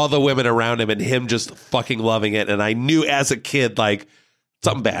all the women around him and him just fucking loving it. And I knew as a kid, like,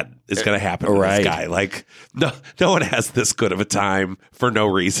 something bad is going to happen to Right. this guy. Like, no one has this good of a time for no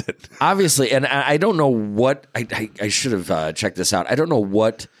reason. Obviously, and I don't know what I should have checked this out. I don't know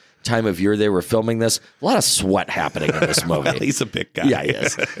what time of year they were filming this. A lot of sweat happening in this movie. Well, he's a big guy. Yeah, he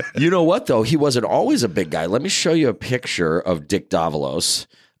is. You know what, though? He wasn't always a big guy. Let me show you a picture of Dick Davalos.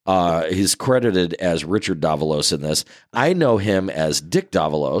 He's credited as Richard Davalos in this. I know him as Dick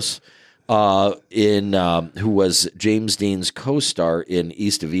Davalos, who was James Dean's co-star in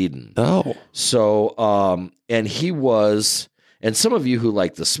East of Eden. Oh. So, and he was, and some of you who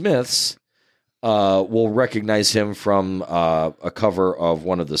like the Smiths will recognize him from a cover of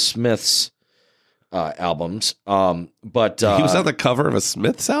one of the Smiths albums. But He was on the cover of a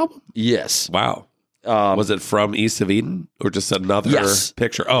Smiths album? yes. Wow. Was it from East of Eden or just another Yes.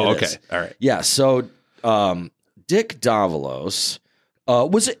 picture? Oh, It okay. is. All right. Yeah. So Dick Davalos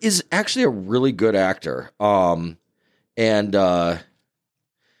is actually a really good actor. And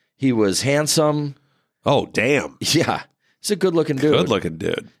he was handsome. Oh, damn. Yeah, he's a good looking dude. Good looking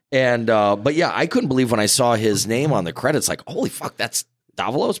dude. And but yeah, I couldn't believe when I saw his name on the credits. Like, holy fuck, that's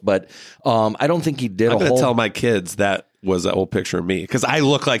Davalos. But I don't think he did I'm a going whole. to tell my kids that was an old picture of me because I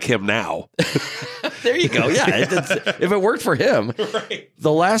look like him now. There you go. Yeah, if it worked for him. Right.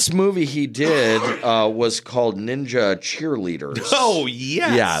 The last movie he did was called Ninja Cheerleaders. Oh,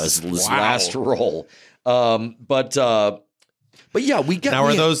 yes. Yeah, it was his Wow. last role. But yeah, we got. Now,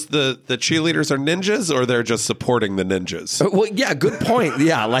 are those the cheerleaders are ninjas or they're just supporting the ninjas? Well, yeah, good point.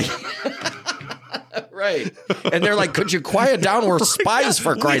 Yeah, like. Right. And they're like, could you quiet down? We're spies,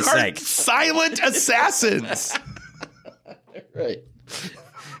 for Christ's We are sake. silent assassins. Right.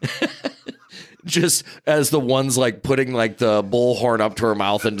 Just as the one's like putting like the bullhorn up to her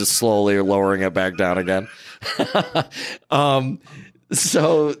mouth and just slowly lowering it back down again.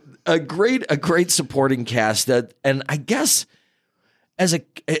 So a great supporting cast and I guess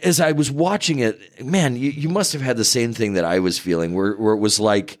as I was watching it, man, you must have had the same thing that I was feeling where it was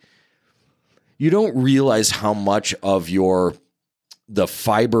like you don't realize how much of the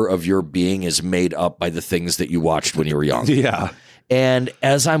fiber of your being is made up by the things that you watched when you were young. Yeah. And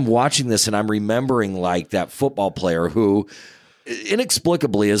as I'm watching this and I'm remembering like that football player who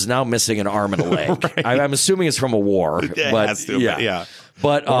inexplicably is now missing an arm and a leg. Right. I'm assuming it's from a war. It but has to, yeah.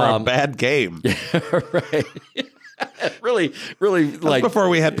 But Or a bad game. right. really like Before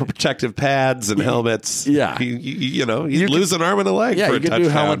we had protective pads and helmets. Yeah. You lose an arm and a leg yeah, for you a could touchdown.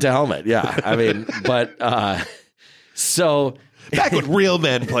 do helmet to helmet. Yeah. I mean, but so Back when real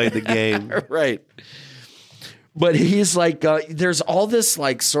men played the game. right. But he's like, there's all this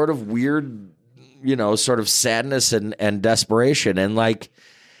like sort of weird, sort of sadness and desperation and like,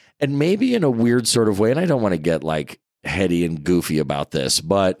 and maybe in a weird sort of way. And I don't want to get like heady and goofy about this,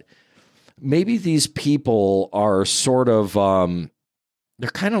 but maybe these people are sort of, they're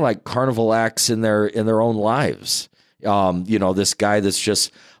kind of like carnival acts in their own lives. This guy that's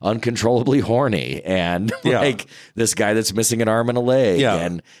just uncontrollably horny and like this guy that's missing an arm and a leg. Yeah.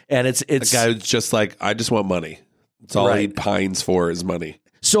 And it's A guy who's just like, I just want money. It's all he Right. pines for is money.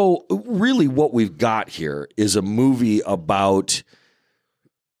 So really what we've got here is a movie about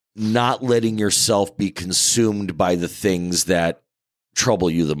not letting yourself be consumed by the things that trouble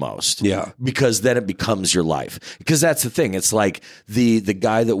you the most. Yeah. Because then it becomes your life. Because that's the thing. It's like the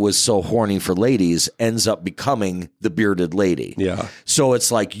guy that was so horny for ladies ends up becoming the bearded lady. Yeah. So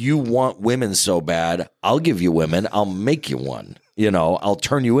it's like you want women so bad, I'll give you women, I'll make you one. I'll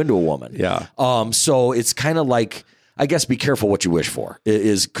turn you into a woman. Yeah. So it's kind of like, I guess, be careful what you wish for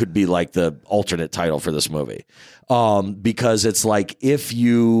could be like the alternate title for this movie. Because it's like if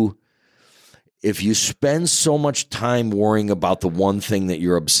you spend so much time worrying about the one thing that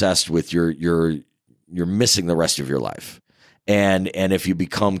you're obsessed with, you're missing the rest of your life. And if you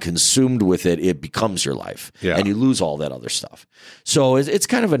become consumed with it, it becomes your life. Yeah. And you lose all that other stuff. So it's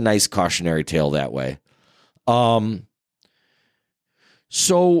kind of a nice cautionary tale that way.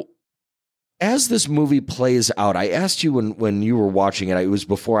 So as this movie plays out, I asked you when you were watching it, it was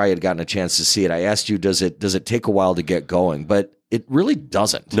before I had gotten a chance to see it. I asked you, does it take a while to get going? But it really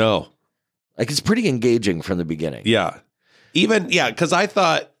doesn't. No. Like, it's pretty engaging from the beginning. Yeah. Because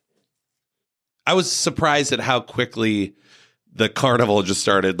I was surprised at how quickly the carnival just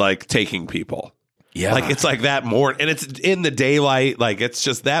started like taking people. Yeah. Like it's like that morning and it's in the daylight. Like it's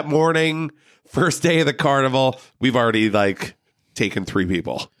just that morning, first day of the carnival. We've already like taken 3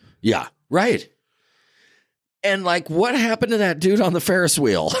 people. Yeah. Right. And like, what happened to that dude on the Ferris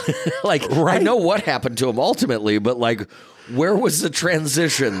wheel? Like, I know what happened to him ultimately, but like, where was the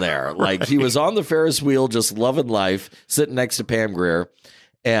transition there? Like, he was on the Ferris wheel, just loving life, sitting next to Pam Grier,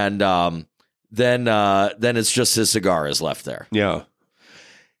 and then it's just his cigar is left there. Yeah.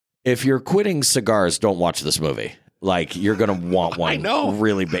 if you're quitting cigars, don't watch this movie. Like, you're going to want one I know.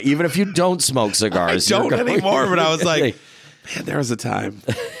 really bad. Even if you don't smoke cigars. I don't anymore, but I was like, man, there was a time.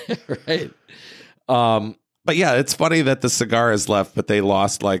 Right. But yeah, it's funny that the cigar is left, but they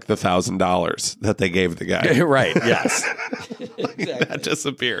lost like the $1,000 that they gave the guy. Right, yes. Exactly. That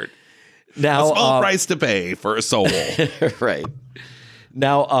disappeared. Now, A small price to pay for a soul. Right.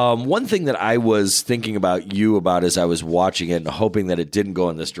 Now, one thing that I was thinking about you about as I was watching it and hoping that it didn't go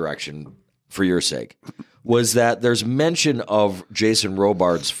in this direction for your sake was that there's mention of Jason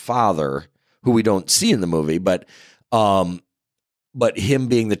Robards' father, who we don't see in the movie, but him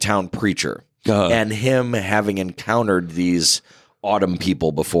being the town preacher and him having encountered these autumn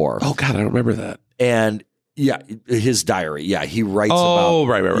people before. Oh, God, I don't remember that. And yeah, his diary. Yeah, he writes about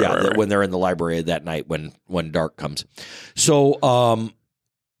right. When they're in the library that night when dark comes. So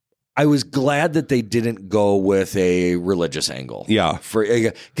I was glad that they didn't go with a religious angle. Yeah,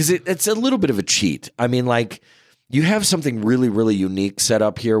 because it's a little bit of a cheat. I mean, like, you have something really, really unique set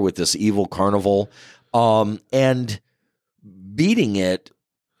up here with this evil carnival, and beating it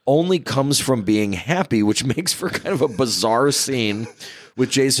only comes from being happy, which makes for kind of a bizarre scene with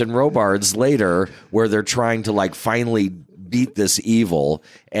Jason Robards later, where they're trying to like finally beat this evil,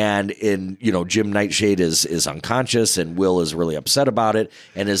 and Jim Nightshade is unconscious, and Will is really upset about it,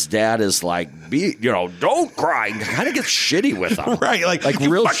 and his dad is like, don't cry, kind of gets shitty with him, right? Like you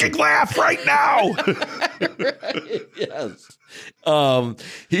real fucking laugh right now. Right, yes.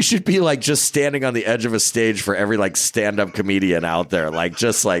 He should be like just standing on the edge of a stage for every like stand-up comedian out there, like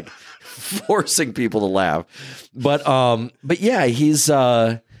just like forcing people to laugh. But yeah, he's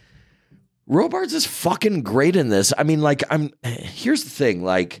Robards is fucking great in this. I mean, like, here's the thing,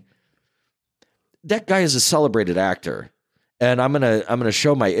 like, that guy is a celebrated actor, and I'm gonna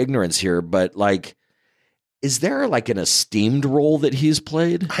show my ignorance here, but like, is there like an esteemed role that he's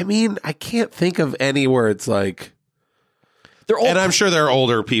played? I mean, I can't think of any where it's like, and I'm sure there are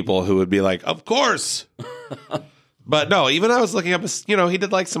older people who would be like, of course. But no, even I was looking up, he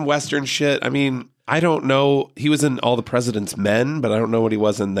did like some Western shit. I mean, I don't know. He was in All the President's Men, but I don't know what he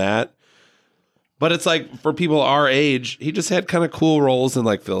was in that. But it's like, for people our age, he just had kind of cool roles in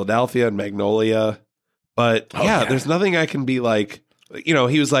like Philadelphia and Magnolia. But there's nothing I can be like,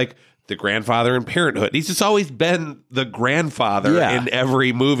 he was like the grandfather in Parenthood. He's just always been the grandfather in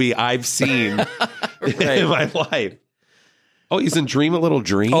every movie I've seen in my life. Oh, he's in Dream a Little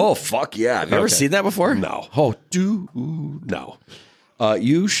Dream? Oh, fuck yeah. Have you ever seen that before? No. Oh, no.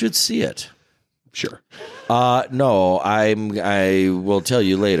 You should see it. Sure. No, I will tell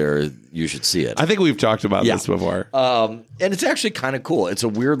you later. You should see it. I think we've talked about this before. And it's actually kind of cool. It's a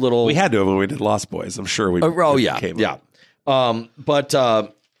weird little. We had to when we did Lost Boys. I'm sure we. Came up.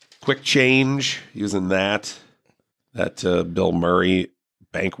 But Quick Change. He was in that Bill Murray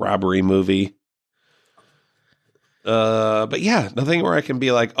bank robbery movie. But yeah, nothing where I can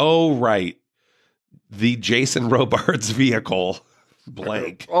be like, oh right, the Jason Robards vehicle.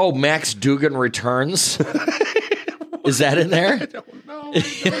 Blank. Oh, Max Dugan Returns. Is that in there? I don't know. I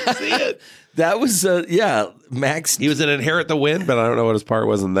don't see it. That was Max. He was in Inherit the Wind, but I don't know what his part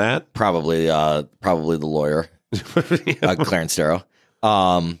was in that. Probably the lawyer, Clarence Darrow.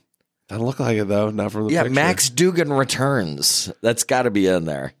 Doesn't look like it though. Not from the picture. Max Dugan Returns. That's got to be in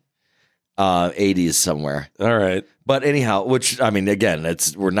there. 80s somewhere. All right, but anyhow, which I mean, again,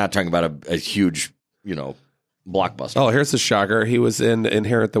 we're not talking about a huge, blockbuster. Oh, here's the shocker. He was in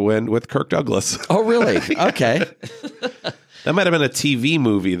Inherit the Wind with Kirk Douglas. Oh, really? Okay. That might have been a TV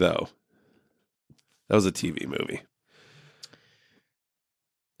movie, though. That was a TV movie.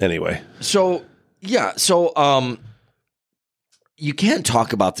 Anyway. So, you can't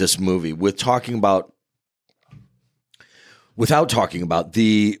talk about this movie without talking about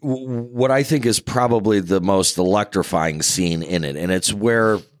what I think is probably the most electrifying scene in it. And it's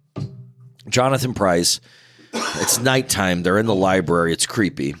where Jonathan Pryce, it's nighttime, they're in the library, it's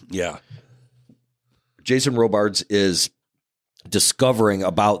creepy. Yeah. Jason Robards is discovering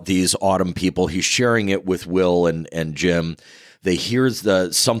about these autumn people. He's sharing it with Will and Jim. They hear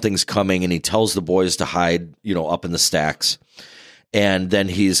something's coming, and he tells the boys to hide, up in the stacks. And then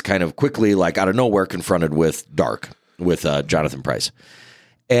he's kind of quickly, like out of nowhere, confronted with dark, with Jonathan Pryce.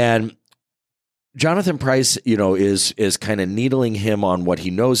 And Jonathan Pryce, is kind of needling him on what he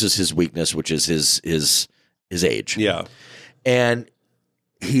knows is his weakness, which is his age. Yeah. And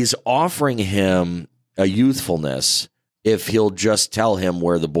he's offering him a youthfulness if he'll just tell him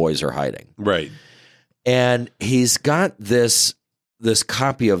where the boys are hiding. Right. And he's got this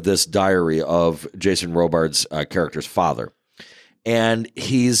copy of this diary of Jason Robards' character's father. And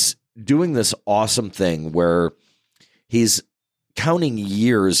he's doing this awesome thing where he's counting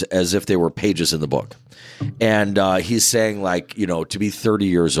years as if they were pages in the book. And he's saying, like, you know, to be 30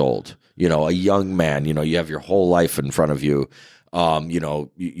 years old, you know, a young man, you know, you have your whole life in front of you. You know,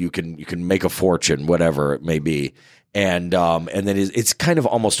 you can make a fortune, whatever it may be. And then it's kind of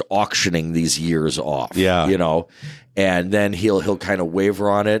almost auctioning these years off. Yeah. You know, and then he'll kind of waver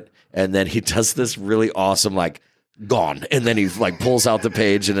on it. And then he does this really awesome, like, gone. And then he like pulls out the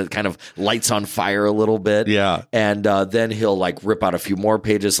page and it kind of lights on fire a little bit. Yeah. And then he'll like rip out a few more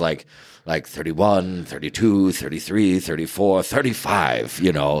pages, like 31, 32, 33, 34, 35,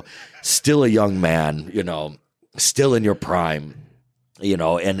 you know, still a young man, you know, still in your prime, you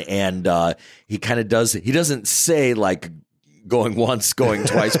know, and he kind of does, he doesn't say like going once, going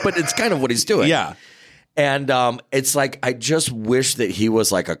twice, but it's kind of what he's doing. Yeah. And it's like, I just wish that he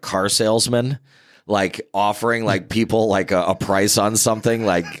was like a car salesman, like offering like people like a price on something,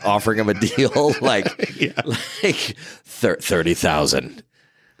 like offering them a deal, like 30,000.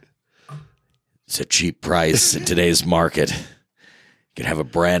 It's a cheap price in today's market. You can have a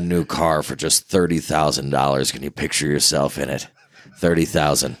brand new car for just $30,000. Can you picture yourself in it?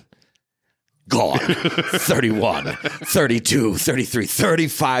 30,000. Gone. 31, 32, 33,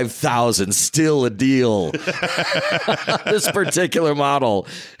 35,000. Still a deal. This particular model.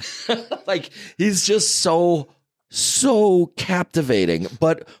 Like, he's just so captivating,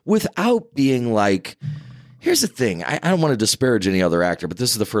 but without being like, here's the thing. I don't want to disparage any other actor, but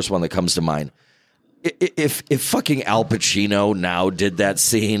this is the first one that comes to mind. If fucking Al Pacino now did that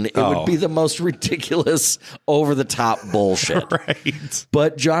scene, it would be the most ridiculous, over-the-top bullshit. Right.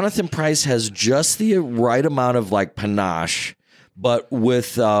 But Jonathan Pryce has just the right amount of like panache, but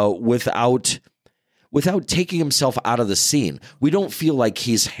without taking himself out of the scene. We don't feel like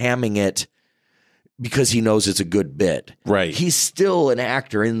he's hamming it because he knows it's a good bit. Right. He's still an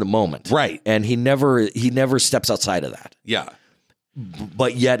actor in the moment. Right. And he never steps outside of that. Yeah.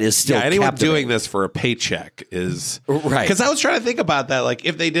 But yet is still anyone captivating. doing this for a paycheck is right. Because I was trying to think about that, like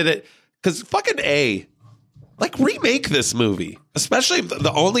if they did it, because fucking like remake this movie, especially if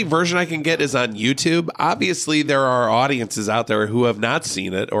the only version I can get is on YouTube. Obviously, there are audiences out there who have not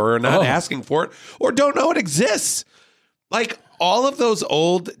seen it or are not asking for it or don't know it exists. Like all of those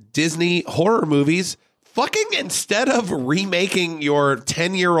old Disney horror movies, fucking instead of remaking your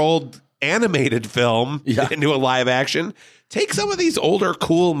 10-year-old animated film into a live action, take some of these older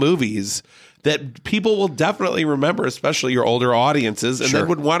cool movies that people will definitely remember, especially your older audiences, and then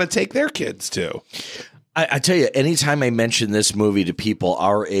would want to take their kids to. I tell you, anytime I mention this movie to people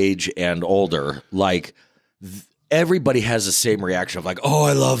our age and older, like everybody has the same reaction of like, oh,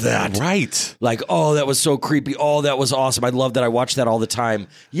 I love that. Right. Like, oh, that was so creepy. Oh, that was awesome. I love that. I watch that all the time.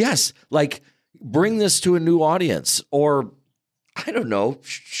 Yes. Like, bring this to a new audience or I don't know,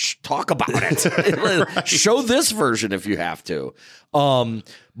 talk about it. Right. Show this version if you have to.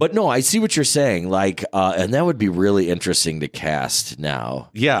 But no, I see what you're saying. Like, and that would be really interesting to cast now.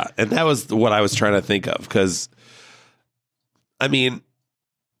 Yeah, and that was what I was trying to think of because, I mean,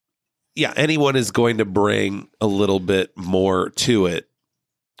 yeah, anyone is going to bring a little bit more to it,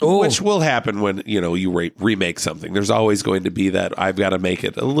 which will happen when you remake something. There's always going to be that I've got to make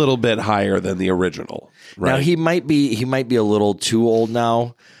it a little bit higher than the original. Right? Now he might be a little too old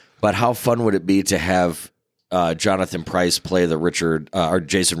now, but how fun would it be to have Jonathan Pryce play the Richard or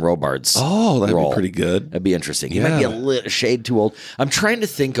Jason Robards? Oh, that'd role? Be pretty good. That'd be interesting. He might be a shade too old. I'm trying to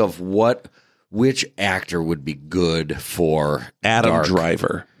think of which actor would be good for Adam Dark.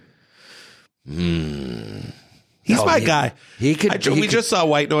 Driver. He's my guy. We just saw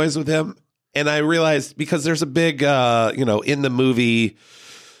White Noise with him, and I realized because there's a big, in the movie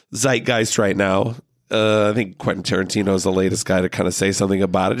zeitgeist right now. I think Quentin Tarantino is the latest guy to kind of say something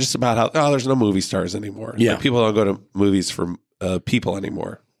about it, just about how there's no movie stars anymore. Yeah, like, people don't go to movies for people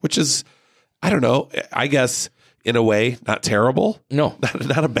anymore, which is, I don't know. I guess in a way, not terrible. No,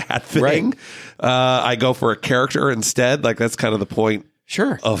 not a bad thing. Right. I go for a character instead. Like that's kind of the point.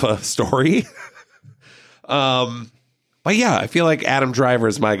 Sure. Of a story. But yeah, I feel like Adam Driver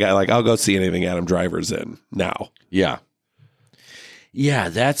is my guy. Like I'll go see anything Adam Driver's in now. Yeah. Yeah,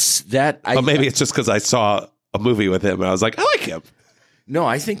 that's that. But maybe it's just because I saw a movie with him and I was like, I like him. No,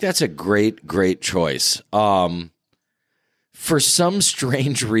 I think that's a great choice. For some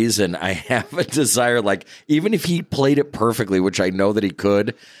strange reason, I have a desire, like even if he played it perfectly, which I know that he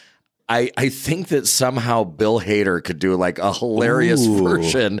could, I think that somehow Bill Hader could do like a hilarious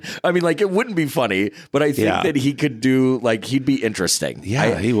version. I mean, like it wouldn't be funny, but I think that he could do like he'd be interesting.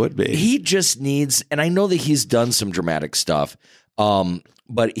 Yeah, he would be. He just needs, and I know that he's done some dramatic stuff,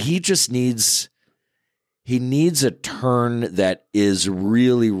 but he just needs a turn that is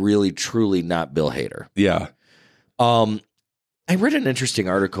really, really, truly not Bill Hader. Yeah. I read an interesting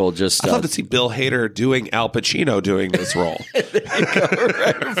article just... I'd love to see Bill Hader doing Al Pacino doing this role.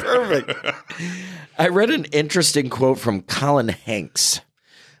 Right, perfect. I read an interesting quote from Colin Hanks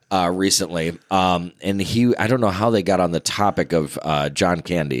recently. And I don't know how they got on the topic of John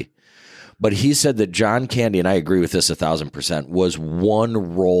Candy, but he said that John Candy, and I agree with this 1,000%, was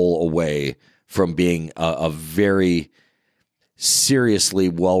one role away from being a very seriously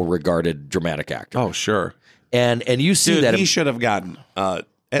well-regarded dramatic actor. Oh, sure. And you see that he should have gotten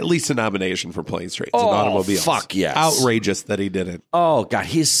at least a nomination for Planes, Trains, and Oh, Automobiles. fuck yes. Outrageous that he didn't. Oh God,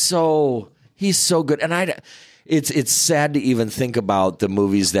 he's so good, and it's sad to even think about the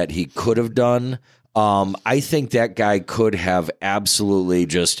movies that he could have done. I think that guy could have absolutely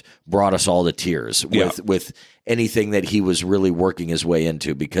just brought us all to tears with anything that he was really working his way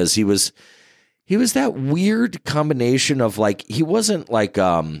into, because he was that weird combination of like, he wasn't like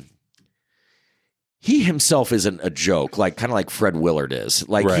he himself isn't a joke, like kind of like Fred Willard is.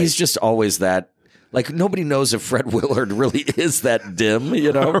 Like he's just always that. Like nobody knows if Fred Willard really is that dim,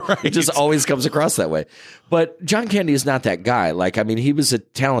 you know. Right. It just always comes across that way. But John Candy is not that guy. Like, I mean, he was a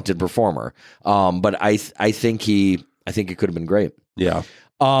talented performer, but I think it could have been great. Yeah.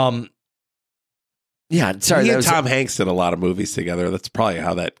 Yeah. Sorry, He and Tom Hanks did a lot of movies together. That's probably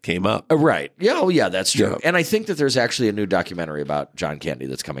how that came up. Right. Yeah. Oh, yeah. That's true. Yeah. And I think that there's actually a new documentary about John Candy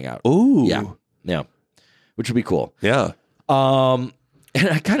that's coming out. Ooh. Yeah. Which would be cool. Yeah. And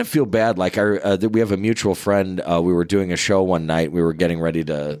I kind of feel bad. Like we have a mutual friend. We were doing a show one night. We were getting ready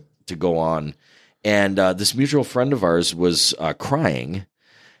to go on, and this mutual friend of ours was crying.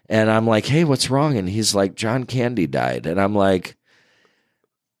 And I'm like, "Hey, what's wrong?" And he's like, "John Candy died." And I'm like,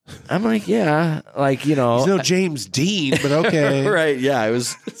 "Yeah, like you know, He's no James Dean, but okay, right? Yeah,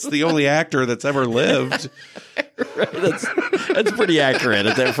 It's the only actor that's ever lived. Right, that's pretty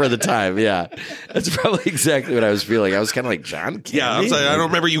accurate for the time. Yeah, that's probably exactly what I was feeling. I was kind of like, John Candy. Yeah, I was like, I don't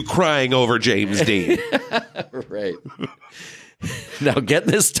remember you crying over James Dean. Right. Now get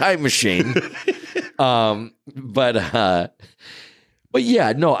this time machine. But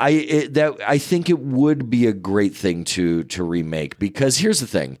yeah, no, I think it would be a great thing to remake, because here's the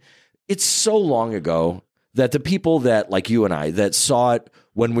thing. It's so long ago that the people that, like you and I, that saw it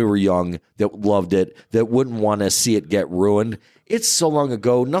when we were young, that loved it, that wouldn't want to see it get ruined, it's so long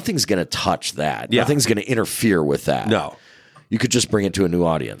ago, nothing's going to touch that. Yeah. Nothing's going to interfere with that. No. You could just bring it to a new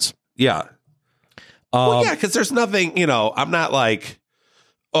audience. Yeah. Well, yeah, because there's nothing, I'm not like,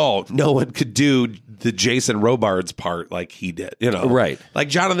 oh, no one could do the Jason Robards part like he did, Right. Like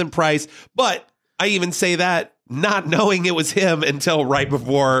Jonathan Pryce. But I even say that not knowing it was him until right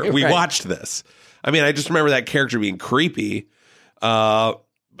before we watched this. I mean, I just remember that character being creepy. Now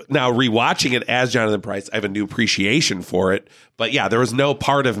rewatching it as Jonathan Pryce, I have a new appreciation for it. But yeah, there was no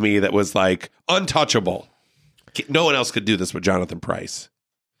part of me that was like untouchable. No one else could do this with Jonathan Pryce.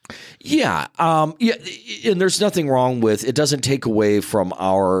 Yeah. Yeah. And there's nothing wrong with it. Doesn't take away from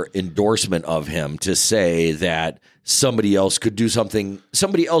our endorsement of him to say that somebody else could do something.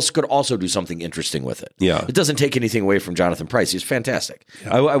 Somebody else could also do something interesting with it. Yeah. It doesn't take anything away from Jonathan Pryce. He's fantastic.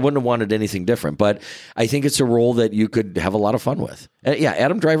 Yeah. I wouldn't have wanted anything different, but I think it's a role that you could have a lot of fun with. Yeah.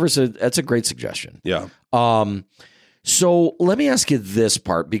 Adam Driver's that's a great suggestion. Yeah. So let me ask you this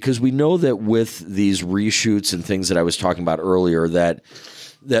part, because we know that with these reshoots and things that I was talking about earlier, that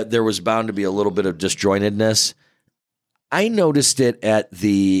there was bound to be a little bit of disjointedness. I noticed it at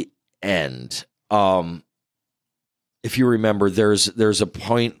the end. If you remember, there's a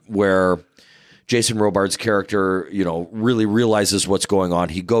point where Jason Robards' character, really realizes what's going on.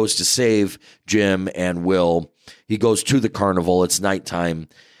 He goes to save Jim and Will. He goes to the carnival. It's nighttime,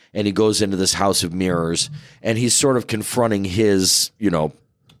 and he goes into this house of mirrors, and he's sort of confronting his,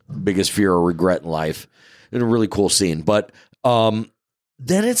 biggest fear or regret in life. In a really cool scene, but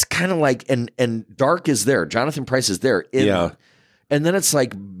then it's kind of like, and Dark is there. Jonathan Pryce is there. And then it's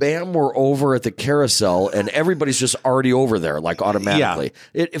like, bam, we're over at the carousel, and everybody's just already over there, like automatically.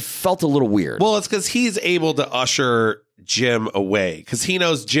 Yeah. It felt a little weird. Well, it's because he's able to usher Jim away, because he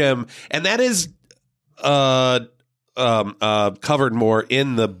knows Jim, and that is covered more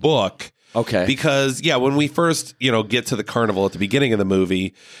in the book. Okay. Because when we first, get to the carnival at the beginning of the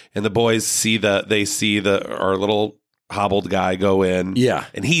movie, and the boys see our little hobbled guy go in. Yeah.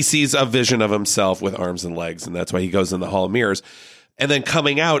 And he sees a vision of himself with arms and legs, and that's why he goes in the Hall of Mirrors. And then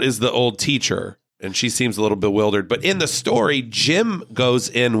coming out is the old teacher, and she seems a little bewildered. But in the story, Jim goes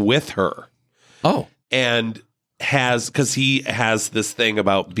in with her. Oh. And because he has this thing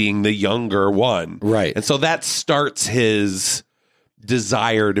about being the younger one. Right. And so that starts his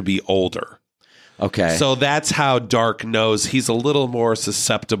desire to be older. Okay. So that's how Dark knows he's a little more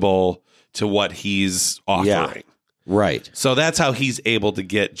susceptible to what he's offering. Right. So that's how he's able to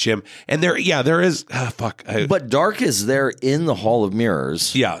get Jim. And there is But Dark is there in the Hall of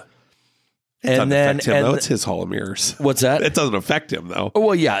Mirrors. yeah. It And doesn't then affect him, though. It's his Hall of Mirrors. What's that? It doesn't affect him, though.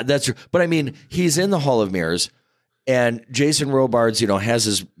 Well, yeah, that's true. But I mean, he's in the Hall of Mirrors, and Jason Robards, has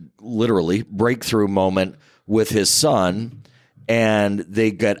his literally breakthrough moment with his son, and they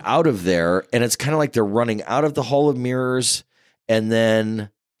get out of there, and it's kind of like they're running out of the Hall of Mirrors, and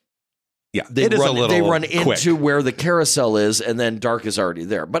then Yeah, they it is run, a little they run quick. into where the carousel is, and then Dark is already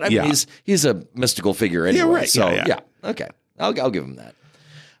there. But I mean, Yeah. he's a mystical figure anyway. Yeah, right. So Yeah. okay, I'll give him that.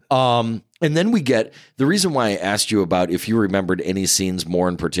 And then we get the reason why I asked you about if you remembered any scenes more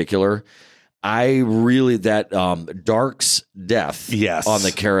in particular. I really Dark's death Yes. on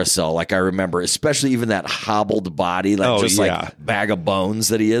the carousel, like I remember, especially even that hobbled body, like like bag of bones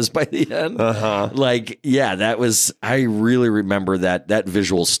that he is by the end. Like, yeah, I really remember that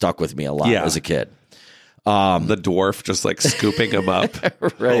visual stuck with me a lot as a kid. The dwarf just like scooping him up.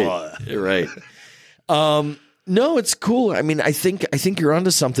 Right. No, it's cool. I mean, I think you're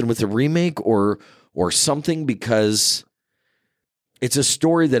onto something with the remake or something, because it's a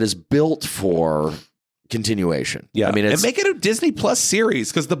story that is built for continuation. Yeah, I mean, and make it a Disney Plus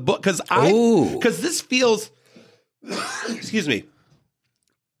series because this feels, excuse me,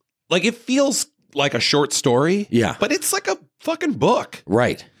 like it feels like a short story. Yeah, but it's like a fucking book,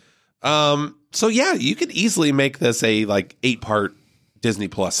 right? So yeah, you could easily make this a like 8-part Disney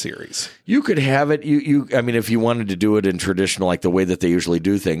Plus series. You could have it. I mean, if you wanted to do it in traditional, like the way that they usually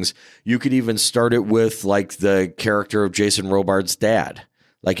do things, you could even start it with like the character of Jason Robards' dad.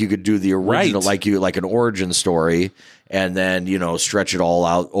 Like you could do the original, like an origin story, and then stretch it all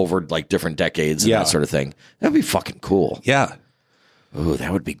out over like different decades and that sort of thing. That'd be fucking cool. Yeah. Oh,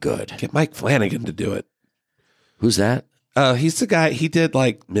 that would be good. Get Mike Flanagan to do it. Who's that? He's the guy. He did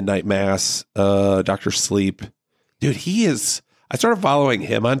like Midnight Mass, Dr. Sleep. Dude, he is. I started following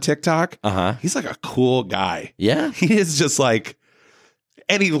him on TikTok. He's like a cool guy. Yeah. He is just like,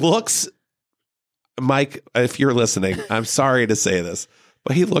 and he looks, Mike, if you're listening, I'm sorry to say this,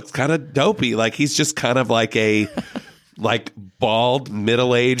 but he looks kind of dopey. Like he's just kind of like a like bald,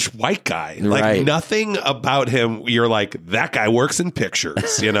 middle-aged white guy. Like nothing about him. You're like, that guy works in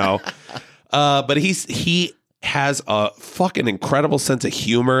pictures, but he has a fucking incredible sense of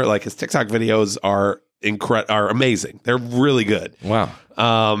humor. Like his TikTok videos are amazing. They're really good. Wow.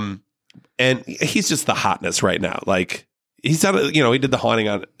 And he's just the hotness right now. Like he's done, he did The Haunting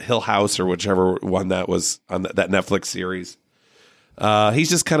on Hill House or whichever one that was on that Netflix series. He's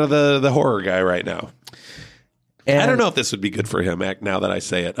just kind of the horror guy right now. And I don't know if this would be good for him now that I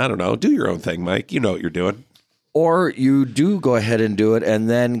say it. I don't know. Do your own thing, Mike. You know what you're doing. Or you do go ahead and do it and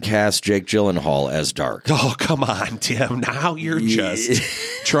then cast Jake Gyllenhaal as Dark. Oh, come on, Tim. Now you're just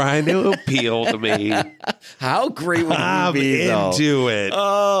trying to appeal to me. How great would it be, though? Into it.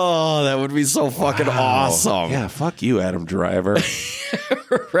 Oh, that would be so fucking awesome. Yeah, fuck you, Adam Driver.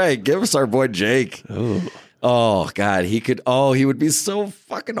 Right. Give us our boy Jake. Ooh. Oh, God. He would be so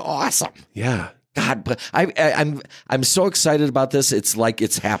fucking awesome. Yeah. God, but I'm so excited about this. It's like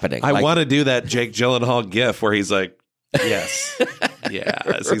it's happening. I want to do that Jake Gyllenhaal gif where he's like, yes, yeah,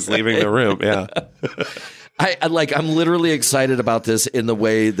 as he's leaving the room. Yeah, I'm literally excited about this in the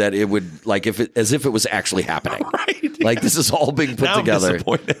way that it would like as if it was actually happening. Right? Like this is all being put now together. I'm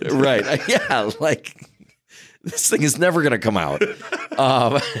disappointed. Right? Yeah. Like this thing is never going to come out.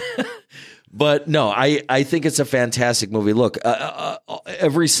 But no, I think it's a fantastic movie. Look,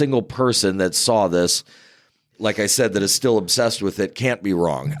 every single person that saw this, like I said, that is still obsessed with it, can't be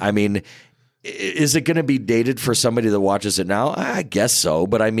wrong. I mean, is it going to be dated for somebody that watches it now? I guess so.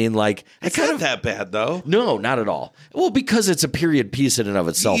 But I mean, like, it's not that bad, though. No, not at all. Well, because it's a period piece in and of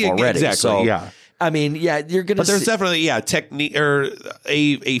itself already. Exactly, so, yeah. I mean, yeah, you're going to. But there's definitely, technique or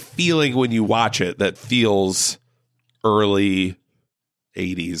a feeling when you watch it that feels early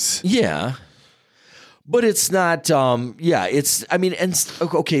 80s. Yeah. But it's not, it's, I mean, and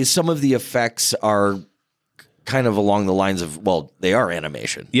okay, some of the effects are kind of along the lines of, well, they are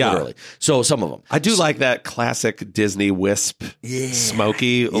animation. Yeah. Literally. So some of them. I do like that classic Disney wisp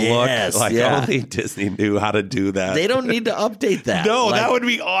smoky look. Like only Disney knew how to do that. They don't need to update that. No, like, that would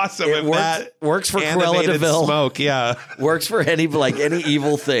be awesome. It works for Cruella de Vil. Smoke, yeah. Works for any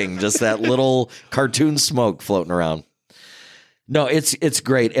evil thing. Just that little cartoon smoke floating around. No, it's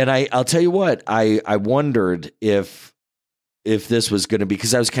great. And I'll tell you what, I wondered if this was going to be,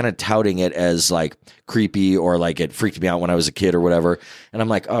 because I was kind of touting it as like creepy or like it freaked me out when I was a kid or whatever. And I'm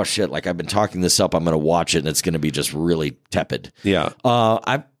like, oh shit, like I've been talking this up. I'm going to watch it and it's going to be just really tepid. Yeah.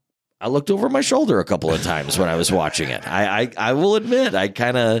 I I looked over my shoulder a couple of times when I was watching it. I will admit,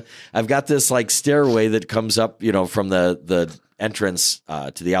 I've got this like stairway that comes up, from the entrance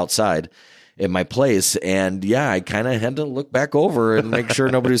to the outside in my place. And yeah, I kind of had to look back over and make sure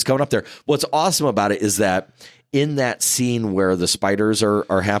nobody was coming up there. What's awesome about it is that in that scene where the spiders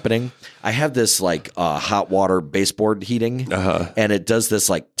are happening, I have this like hot water baseboard heating, and it does this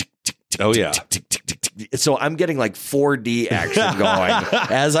like tick, tick, tick, Oh, tick, yeah. tick, tick, tick, tick, tick. So I'm getting like 4D action going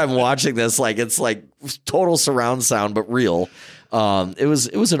as I'm watching this. Like it's like total surround sound, but real. It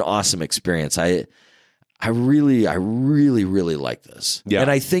was an awesome experience. I really like this. Yeah. And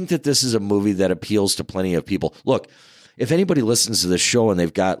I think that this is a movie that appeals to plenty of people. Look, if anybody listens to this show and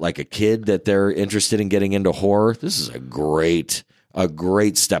they've got like a kid that they're interested in getting into horror, this is a great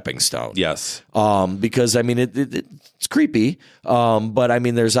stepping stone. Yes. Because I mean, it's creepy. But I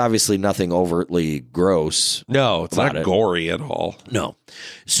mean, there's obviously nothing overtly gross. No, it's About not it. gory at all. No.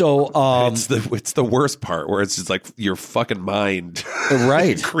 So, It's the worst part where it's just like your fucking mind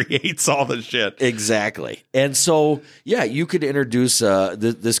right. creates all the shit. Exactly. And so, yeah, you could introduce,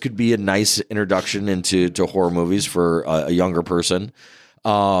 this could be a nice introduction into horror movies for a younger person.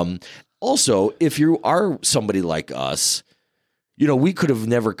 Also, if you are somebody like us, we could have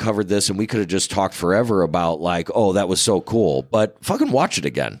never covered this and we could have just talked forever about like, oh, that was so cool, but fucking watch it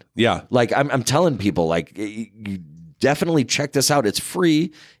again. Yeah. Like I'm telling people, like, you definitely check this out. It's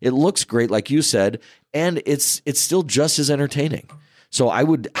free. It looks great, like you said, and it's still just as entertaining. So I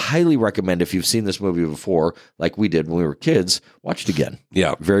would highly recommend, if you've seen this movie before, like we did when we were kids, watch it again.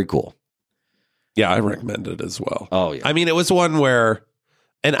 Yeah. Very cool. Yeah, I recommend it as well. Oh, yeah. I mean, it was one where,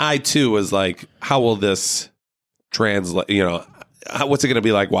 and I too was like, how will this translate? What's it going to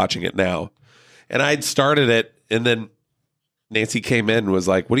be like watching it now? And I'd started it, and then Nancy came in and was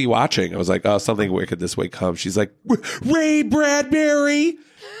like, what are you watching? I was like, oh, Something Wicked This Way Comes. She's like, Ray Bradbury,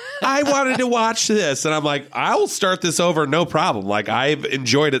 I wanted to watch this. And I'm like, I'll start this over, no problem. Like, I've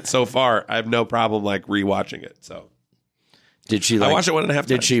enjoyed it so far. I have no problem like rewatching it. So Did she I watched it 1.5 times.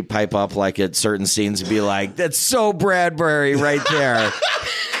 Did she pipe up like at certain scenes and be like, that's so Bradbury right there?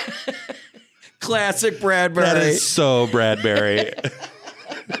 Classic Bradbury. That is so Bradbury.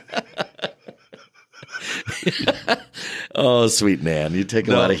 Oh, sweet man. You take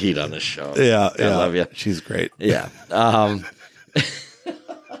a lot of heat on this show. Yeah. I love you. She's great. Yeah.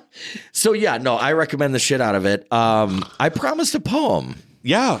 So, yeah, no, I recommend the shit out of it. I promised a poem.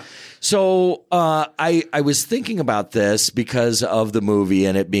 Yeah. So I was thinking about this because of the movie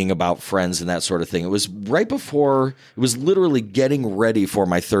and it being about friends and that sort of thing. It was right before, it was literally getting ready for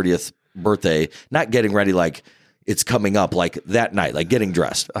my 30th birthday. Not getting ready like it's coming up, like that night, like getting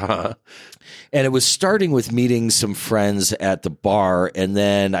dressed. Uh-huh. And it was starting with meeting some friends at the bar. And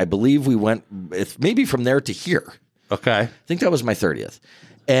then I believe we went maybe from there to here. Okay. I think that was my 30th.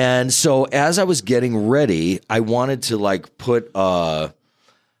 And so as I was getting ready, I wanted to like put a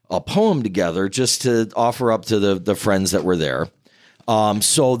poem together just to offer up to the friends that were there.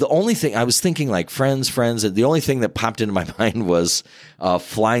 So the only thing I was thinking, like friends, the only thing that popped into my mind was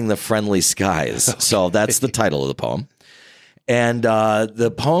Flying the Friendly Skies. Okay. So that's the title of the poem. And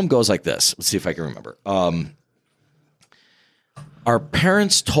the poem goes like this. Let's see if I can remember. Our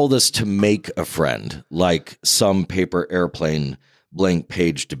parents told us to make a friend, like some paper airplane blank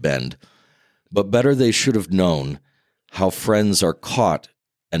page to bend. But better they should have known how friends are caught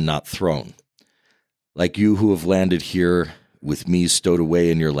and not thrown. Like you who have landed here with me stowed away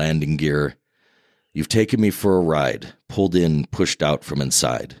in your landing gear. You've taken me for a ride, pulled in, pushed out from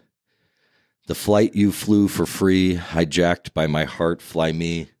inside. The flight you flew for free, hijacked by my heart, fly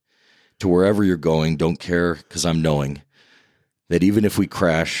me to wherever you're going. Don't care, 'cause I'm knowing that even if we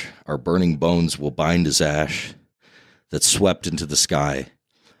crash, our burning bones will bind as ash that swept into the sky.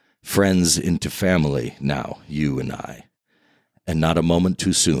 Friends into family now, you and I. And not a moment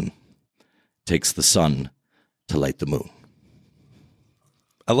too soon takes the sun to light the moon.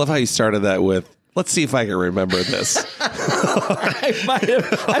 I love how you started that with, let's see if I can remember this. I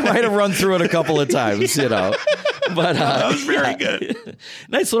might have run through it a couple of times, But That was very good.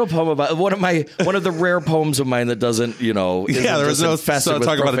 Nice little poem about one of the rare poems of mine that doesn't, Yeah, there was no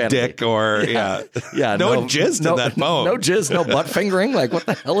talk about a dick or yeah. No one jizzed in that poem. No jizz, no butt fingering. Like, what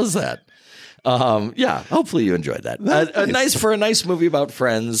the hell is that? Yeah, hopefully you enjoyed that. Nice. For a nice movie about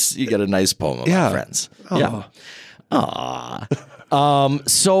friends, you get a nice poem about friends. Oh. Yeah.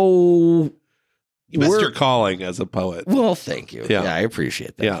 So You missed your calling as a poet. well, thank you. Yeah. Yeah, I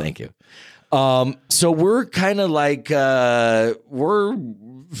appreciate that. Yeah. Thank you. So we're kind of like we're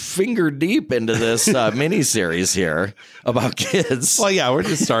finger deep into this mini series here about kids. Well, yeah, we're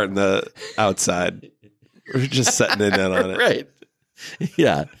just starting the outside. We're just setting it in on it. Right.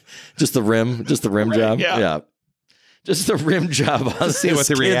 Yeah. Just the rim job. yeah. Just the rim job on See what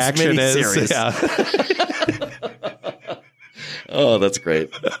the reaction is. Yeah. Oh, that's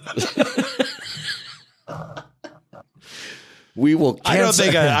great. We will cancel.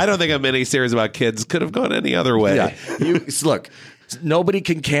 I don't think a miniseries about kids could have gone any other way. Yeah. Look, nobody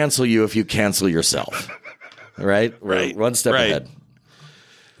can cancel you if you cancel yourself. Right? Right. One step ahead.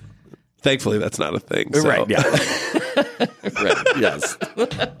 Thankfully, that's not a thing. So. Right. Yeah. Right. Yes.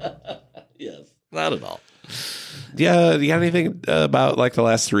 Yes. Not at all. Yeah. Do you got anything about like the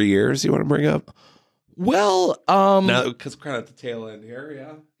last 3 years you want to bring up? Well, now because we're kind of at the tail end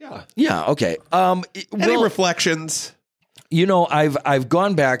here. Yeah. Yeah. Okay. Any reflections? You know, I've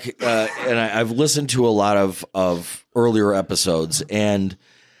gone back and I've listened to a lot of earlier episodes, and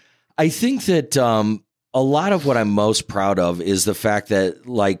I think that a lot of what I'm most proud of is the fact that,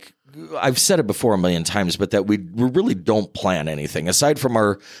 like, I've said it before a million times, but that we really don't plan anything aside from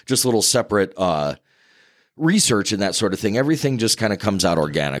our just little separate research and that sort of thing. Everything just kind of comes out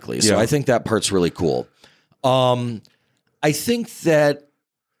organically. So I think that part's really cool. I think that,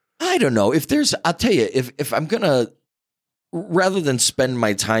 I don't know, I'll tell you, if I'm going to, rather than spend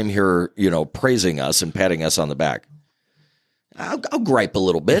my time here, you know, praising us and patting us on the back, I'll gripe a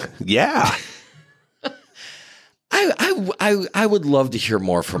little bit. Yeah. I would love to hear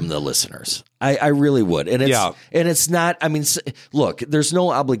more from the listeners. I really would. And it's not, I mean, look, there's no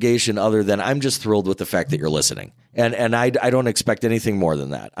obligation other than I'm just thrilled with the fact that you're listening. And I don't expect anything more than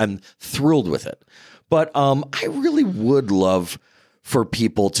that. I'm thrilled with it. But I really would love for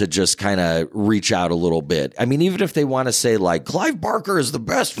people to just kind of reach out a little bit. I mean, even if they want to say like Clive Barker is the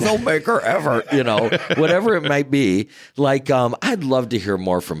best filmmaker ever, you know, whatever it might be, like, I'd love to hear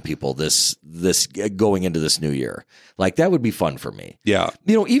more from people this going into this new year. Like, that would be fun for me. Yeah.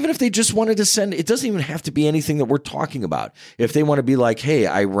 You know, even if they just wanted to send, it doesn't even have to be anything that we're talking about. If they want to be like, hey,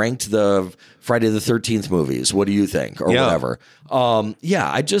 I ranked the Friday the 13th movies. What do you think? Or whatever.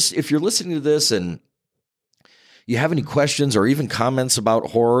 If you're listening to this and you have any questions or even comments about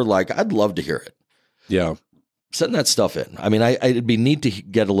horror, like, I'd love to hear it. Yeah. Send that stuff in. I mean, it'd be neat to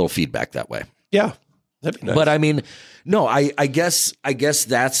get a little feedback that way. Yeah. That'd be nice. But I mean, no, I guess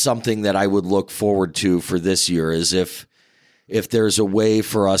that's something that I would look forward to for this year is if there's a way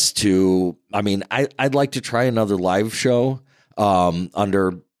for us to, I mean, I'd like to try another live show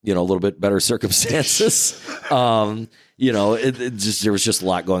under, you know, a little bit better circumstances. You know, there was just a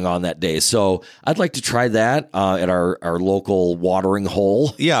lot going on that day. So I'd like to try that at our local watering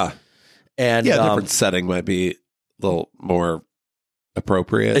hole. Yeah. And a different setting might be a little more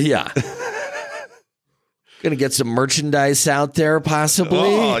appropriate. Yeah. Gonna get some merchandise out there, possibly.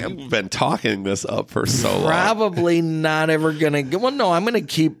 Oh, you've been talking this up for so long. Probably not ever gonna. Well, no, I'm gonna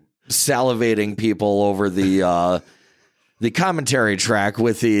keep salivating people over the commentary track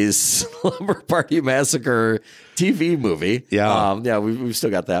with the Slumber Party Massacre TV movie. Yeah. We've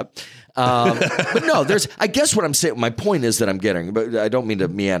still got that. But no, I guess what I'm saying, my point is that I'm getting, but I don't mean to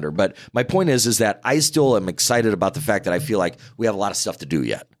meander, but my point is that I still am excited about the fact that I feel like we have a lot of stuff to do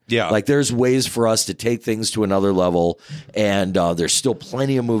yet. Yeah. Like, there's ways for us to take things to another level, and there's still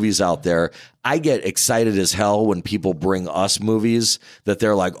plenty of movies out there. I get excited as hell when people bring us movies that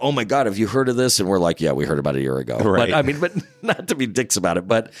they're like, oh my God, have you heard of this? And we're like, yeah, we heard about it a year ago. Right. But not to be dicks about it,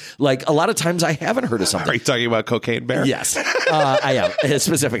 but like a lot of times I haven't heard of something. Are you talking about Cocaine Bear? Yes, I am,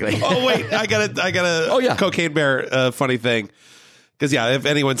 specifically. Oh, wait, I got a Cocaine Bear funny thing. Because, if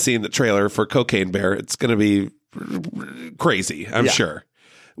anyone's seen the trailer for Cocaine Bear, it's going to be crazy, I'm sure.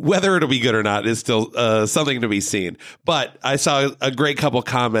 Whether it'll be good or not is still something to be seen. But I saw a great couple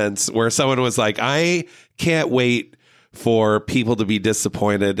comments where someone was like, I can't wait for people to be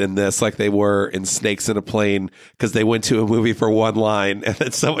disappointed in this like they were in Snakes in a Plane because they went to a movie for one line. And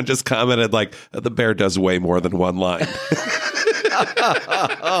then someone just commented like, the bear does way more than one line.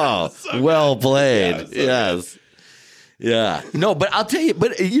 Oh, well played. Yes. Yeah. No, but I'll tell you,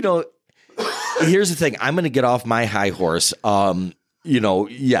 you know, here's the thing. I'm going to get off my high horse. You know,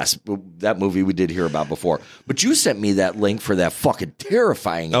 yes, that movie we did hear about before. But you sent me that link for that fucking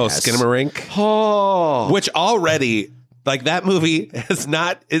terrifying Skinamarink. Oh. Which already, like, that movie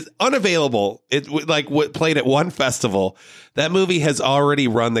is unavailable. It played at one festival. That movie has already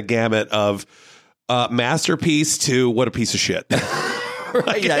run the gamut of masterpiece to what a piece of shit.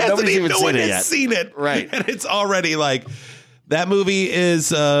 Right, yeah, nobody's even seen it yet. Seen it. Right. And it's already like, that movie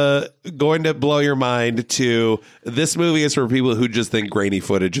is going to blow your mind to, this movie is for people who just think grainy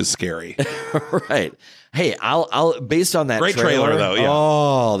footage is scary. Right. Hey, I'll based on that great trailer though. Yeah.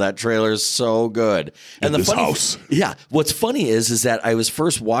 Oh, that trailer is so good. And the funny house. Yeah. What's funny is that I was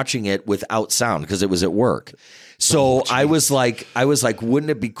first watching it without sound because it was at work. So I was like, wouldn't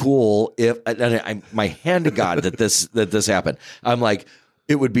it be cool if? And my hand to God that this happened. I'm like,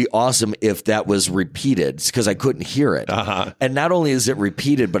 it would be awesome if that was repeated because I couldn't hear it. And not only is it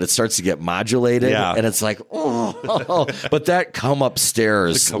repeated, but it starts to get modulated. Yeah. And it's like, oh, but that come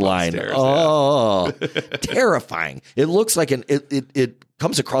upstairs line. Terrifying. It looks like it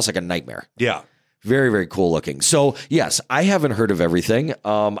comes across like a nightmare. Yeah. Very, very cool looking. So, yes, I haven't heard of everything.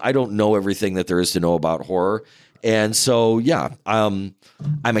 I don't know everything that there is to know about horror. And so, yeah, I'm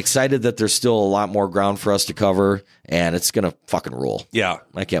excited that there's still a lot more ground for us to cover, and it's going to fucking rule. Yeah.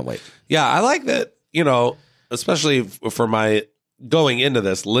 I can't wait. Yeah, I like that, you know, especially for my going into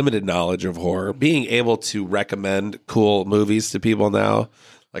this limited knowledge of horror, being able to recommend cool movies to people now.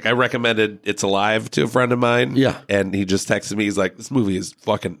 Like, I recommended It's Alive to a friend of mine. Yeah. And he just texted me. He's like, this movie is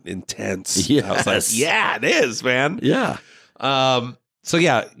fucking intense. Yes. I was like, yeah, it is, man. Yeah. So,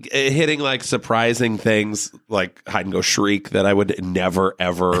 yeah, hitting like surprising things like Hide and Go Shriek that I would never,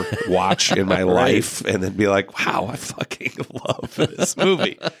 ever watch in my life and then be like, wow, I fucking love this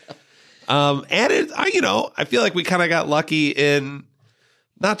movie. And I feel like we kind of got lucky in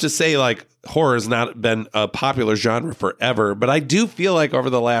not to say like horror has not been a popular genre forever, but I do feel like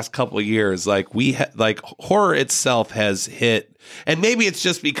over the last couple of years, like horror itself has hit, and maybe it's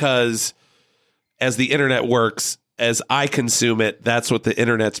just because as the internet works, as I consume it, that's what the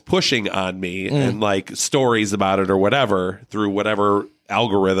internet's pushing on me and like stories about it or whatever through whatever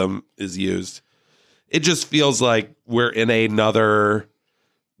algorithm is used. It just feels like we're in another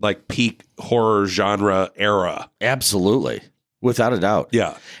like peak horror genre era. Absolutely. Without a doubt.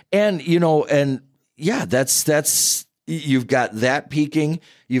 Yeah. And, that's you've got that peaking.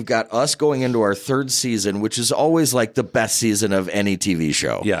 You've got us going into our third season, which is always like the best season of any TV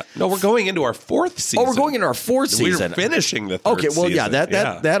show. Yeah. No, we're going into our fourth season. Oh, we're going into our fourth season. We're finishing the third season. Okay,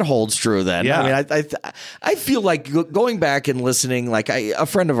 well, that holds true then. Yeah. I mean, I feel like going back and listening, like a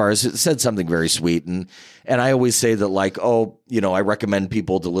friend of ours said something very sweet, and I always say that like, I recommend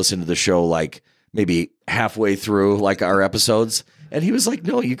people to listen to the show like maybe halfway through like our episodes. And he was like,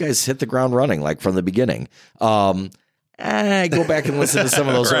 no, you guys hit the ground running like from the beginning. I go back and listen to some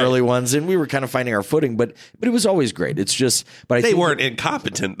of those Right. early ones, and we were kind of finding our footing, but it was always great. It's just, but I They think weren't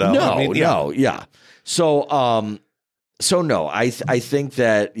incompetent though. yeah. So, no, I think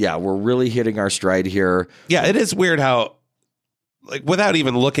that, we're really hitting our stride here. Yeah, it is weird how, like, without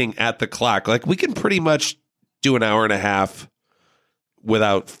even looking at the clock, like, we can pretty much do an hour and a half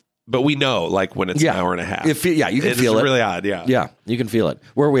without, but we know, like, when it's an hour and a half. You can feel it. It's really odd, yeah. Yeah, you can feel it.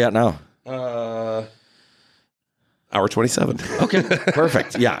 Where are we at now? Hour 27. Okay,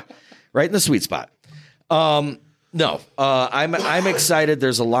 perfect. Yeah, right in the sweet spot. I'm excited.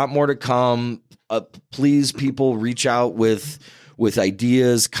 There's a lot more to come. Please, people, reach out with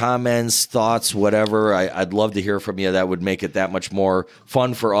ideas, comments, thoughts, whatever. I'd love to hear from you. That would make it that much more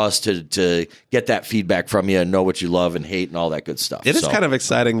fun for us to get that feedback from you and know what you love and hate and all that good stuff. It is kind of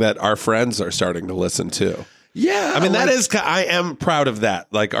exciting that our friends are starting to listen too. Yeah. I mean, I am proud of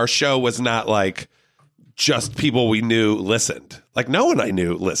that. Like, our show was not like just people we knew listened. Like, no one I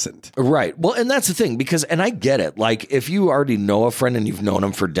knew listened. Right. Well, and that's the thing, because, and I get it. Like, if you already know a friend and you've known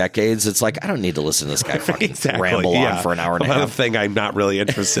him for decades, it's like, I don't need to listen to this guy fucking ramble on for an hour and a half. About a thing I'm not really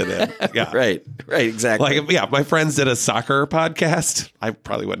interested in. Yeah. Right, exactly. Like, yeah, my friends did a soccer podcast. I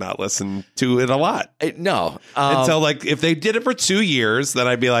probably would not listen to it a lot. No. And so, like, if they did it for 2 years, then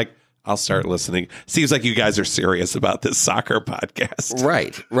I'd be like, I'll start listening. Seems like you guys are serious about this soccer podcast.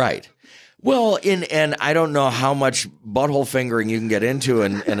 Right. Well, and I don't know how much butthole fingering you can get into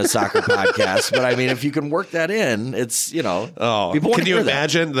in a soccer podcast, but I mean, if you can work that in, it's, people can you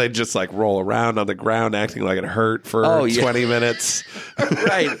imagine they just like roll around on the ground acting like it hurt for 20 minutes?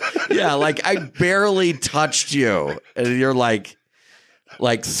 Right. Yeah, like I barely touched you, and you're like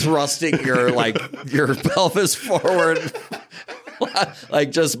thrusting your pelvis forward,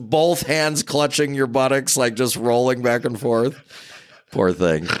 like just both hands clutching your buttocks, like just rolling back and forth. Poor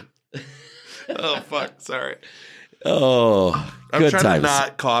thing. Oh, fuck. Sorry. Oh, I'm trying times. to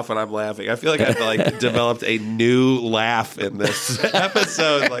not cough when I'm laughing. I feel like I've developed a new laugh in this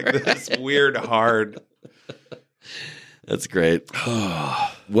episode, like this weird hard. That's great.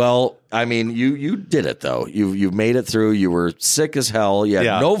 Well, I mean, you did it though. You made it through. You were sick as hell. You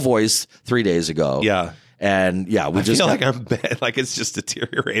had no voice 3 days ago. Yeah. And I feel like I'm bad. Like it's just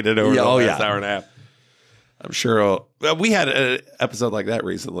deteriorated over the last hour and a half. I'm sure. We had an episode like that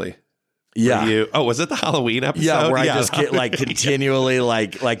recently. Yeah. Was it the Halloween episode? Yeah, where I just get like continually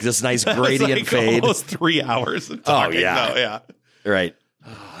like this nice gradient fade. Almost 3 hours of talking. Oh, yeah. No, yeah. Right.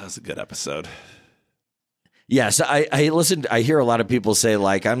 Oh, that was a good episode. Yes, I listened. I hear a lot of people say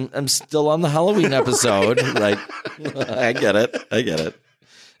like, I'm still on the Halloween episode. Like, I get it.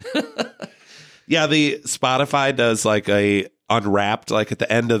 Yeah, the Spotify does like a Unwrapped, like at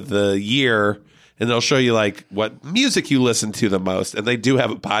the end of the year, and they'll show you like what music you listen to the most, and they do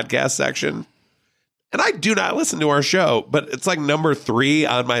have a podcast section. And I do not listen to our show, but it's like number 3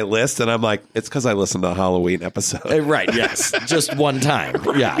 on my list, and I'm like, it's because I listened to a Halloween episode. Right, yes. Just one time.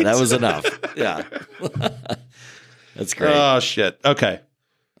 Yeah, that was enough. Yeah. That's great. Oh, shit. Okay.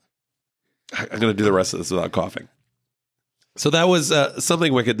 I'm going to do the rest of this without coughing. So that was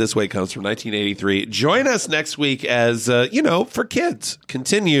Something Wicked This Way Comes from 1983. Join us next week as, for kids,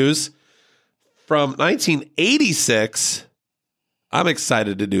 continues from 1986. I'm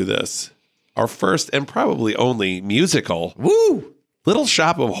excited to do this. Our first and probably only musical. Woo! Little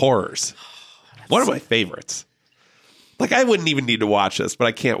Shop of Horrors. One of my favorites. Like, I wouldn't even need to watch this, but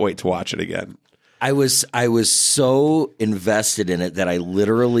I can't wait to watch it again. I was so invested in it that I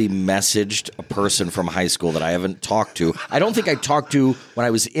literally messaged a person from high school that I haven't talked to. I don't think I talked to when I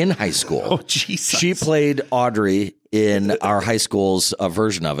was in high school. Oh, Jesus. She played Audrey in our high school's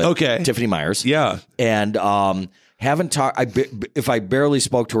version of it. Okay. Tiffany Myers. Yeah. And haven't talked. If I barely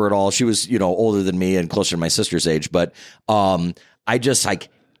spoke to her at all, she was older than me and closer to my sister's age. But I just I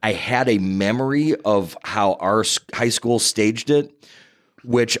had a memory of how our high school staged it,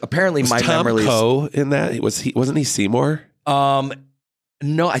 which apparently was my Tom memory Coe in that wasn't he Seymour?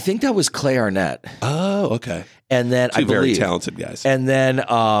 No, I think that was Clay Arnett. Oh, okay. And then Two I believe very talented guys. And then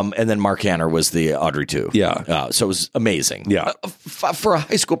Mark Hanner was the Audrey too. Yeah. So it was amazing. Yeah. For a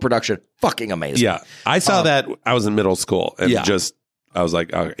high school production, fucking amazing. Yeah. I saw that. I was in middle school and Yeah. I was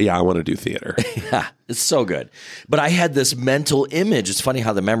like, oh, yeah, I want to do theater. Yeah, it's so good. But I had this mental image. It's funny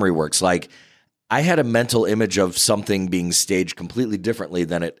how the memory works. Like, I had a mental image of something being staged completely differently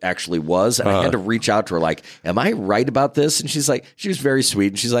than it actually was. And I had to reach out to her like, am I right about this? And she was very sweet.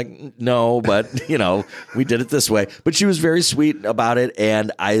 And she's like, no, but we did it this way. But she was very sweet about it.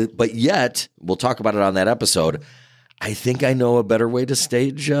 But yet we'll talk about it on that episode. I think I know a better way to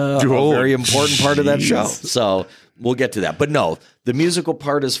stage a very important part of that show. So we'll get to that. But no, the musical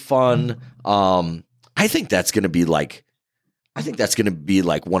part is fun. I think that's going to be like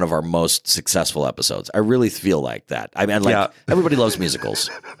one of our most successful episodes. I really feel like that. I mean, everybody loves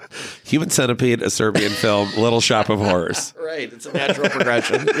musicals. Human Centipede, a Serbian film, Little Shop of Horrors. Right. It's a natural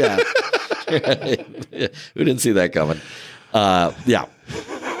progression. Yeah. Yeah. Who didn't see that coming? Yeah.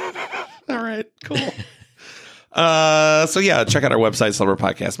 All right, cool. Check out our website,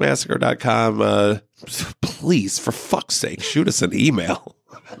 slumberpodcastmassacre.com. Please, for fuck's sake, shoot us an email.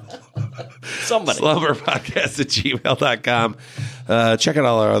 Somebody. Slumberpodcast@gmail.com. Check out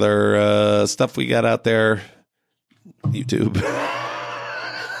all our other stuff we got out there. YouTube.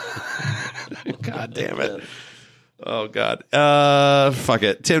 God damn it. Oh, God. Fuck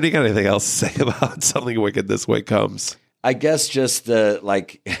it. Tim, do you got anything else to say about Something Wicked This Way Comes? I guess just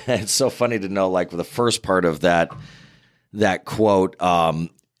it's so funny to know, like, the first part of that quote,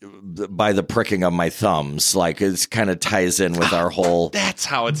 by the pricking of my thumbs, like, it kind of ties in with our whole. That's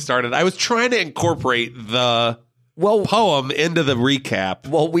how it started. I was trying to incorporate the poem into the recap.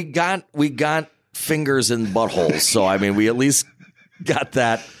 Well, we got fingers in buttholes, so I mean, we at least got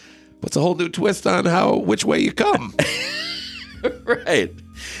that. Puts a whole new twist on which way you come. Right.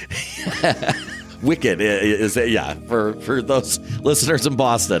 Wicked is for those listeners in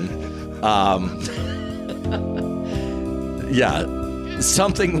Boston.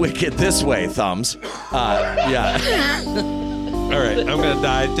 Something wicked this way, thumbs. Yeah. All right, I'm gonna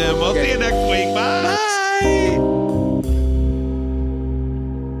die, Tim. We'll see you next week. Bye. Bye.